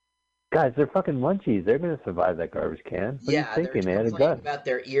 Guys, they're fucking Munchies. They're going to survive that garbage can. What are you thinking? They had a gun. About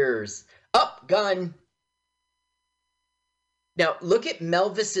their ears. Up, gun. Now, look at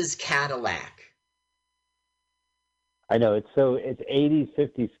Melvis's Cadillac. I know. It's 80s,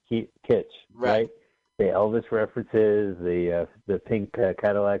 50s kitsch, right? the Elvis references, the pink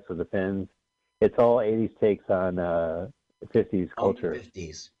Cadillacs with the fins. It's all 80s takes on 50s culture.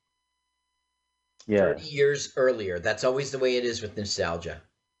 50s. Yeah. 30 years earlier. That's always the way it is with nostalgia.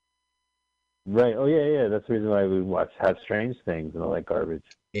 Right. Oh, yeah. That's the reason why we watch Have Strange Things and all that garbage.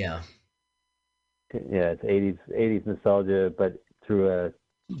 Yeah. Yeah, it's 80s nostalgia, but through a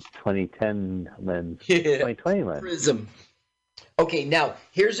 2010 lens. Yeah. 2020 lens. Prism. Okay, now,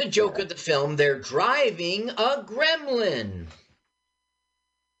 here's a joke of the film. They're driving a gremlin.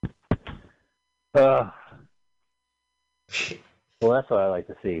 Well, that's what I like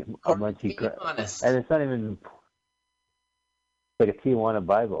to see. A munchy honest. And it's not even like a Tijuana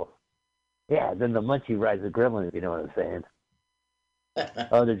Bible. Yeah, then the munchie rides the gremlin, if you know what I'm saying.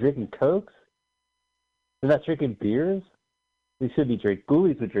 Oh, they're drinking Cokes? They're not drinking beers? They should be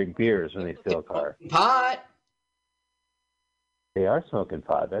Ghoulies would drink beers when they steal a car. Pot. They are smoking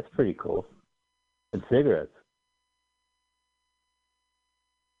pot. That's pretty cool. And cigarettes.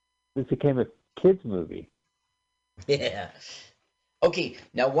 This became a kids movie. Yeah. Okay,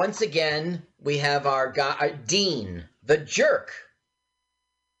 now once again, we have our guy, Dean, the jerk,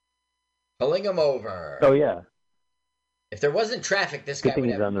 pulling him over. Oh, yeah. If there wasn't traffic, this guy would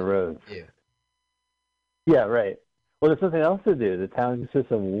have on the road. You. Yeah, right. Well, there's something else to do. The town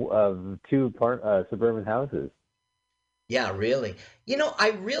consists of two suburban houses. Yeah, really. You know,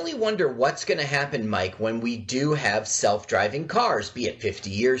 I really wonder what's going to happen, Mike, when we do have self-driving cars, be it 50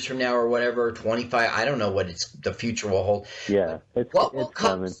 years from now or whatever, 25. I don't know what the future will hold. Yeah. What will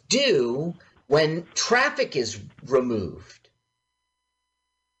cops do when traffic is removed?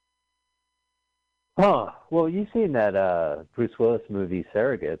 Oh, well, you've seen that Bruce Willis movie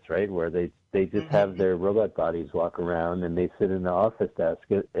Surrogates, right, where they just have their robot bodies walk around and they sit in the office desk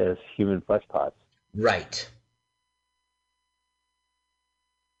as human flesh pots. Right.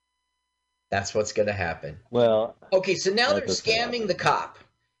 That's what's going to happen. Well, okay, so now they're scamming the cop,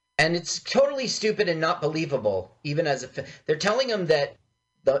 and it's totally stupid and not believable. Even as they're telling him that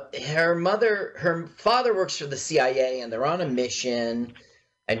her father works for the CIA, and they're on a mission,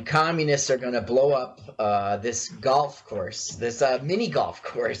 and communists are going to blow up this golf course, this mini golf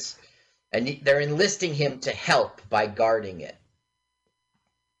course, and they're enlisting him to help by guarding it.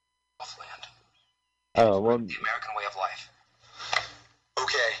 Oh well, The American way of life.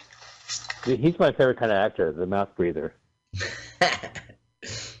 Okay. He's my favorite kind of actor, the mouth breather.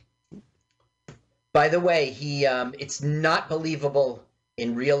 By the way, it's not believable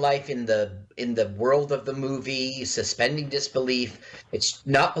in real life in the world of the movie, suspending disbelief. It's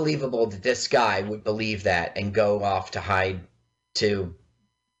not believable that this guy would believe that and go off to hide to.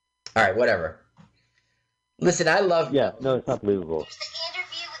 All right, whatever. Listen, I love. Yeah, no, it's not believable.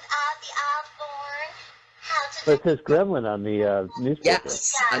 But it says Gremlin on the newspaper.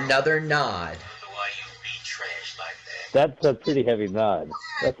 Yes, another nod. Why you be trash like that? That's a pretty heavy nod.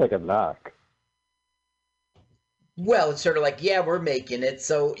 That's like a knock. Well, it's sort of like, yeah, we're making it,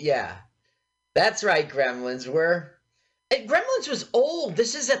 so yeah. That's right, Gremlins. Gremlins was old.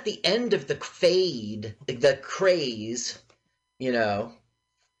 This is at the end of the fade, the craze, you know.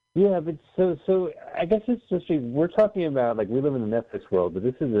 Yeah, but so I guess it's just we're talking about like we live in the Netflix world, but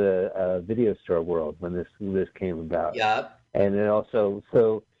this is a video store world when this came about. Yeah. And it also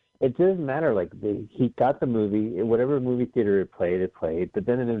it doesn't matter. Like he got the movie, whatever movie theater it played. But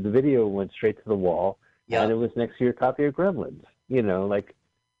then the video went straight to the wall, and it was next to your copy of Gremlins. You know, like,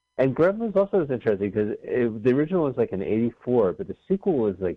 and Gremlins also is interesting because the original was like in '84, but the sequel was like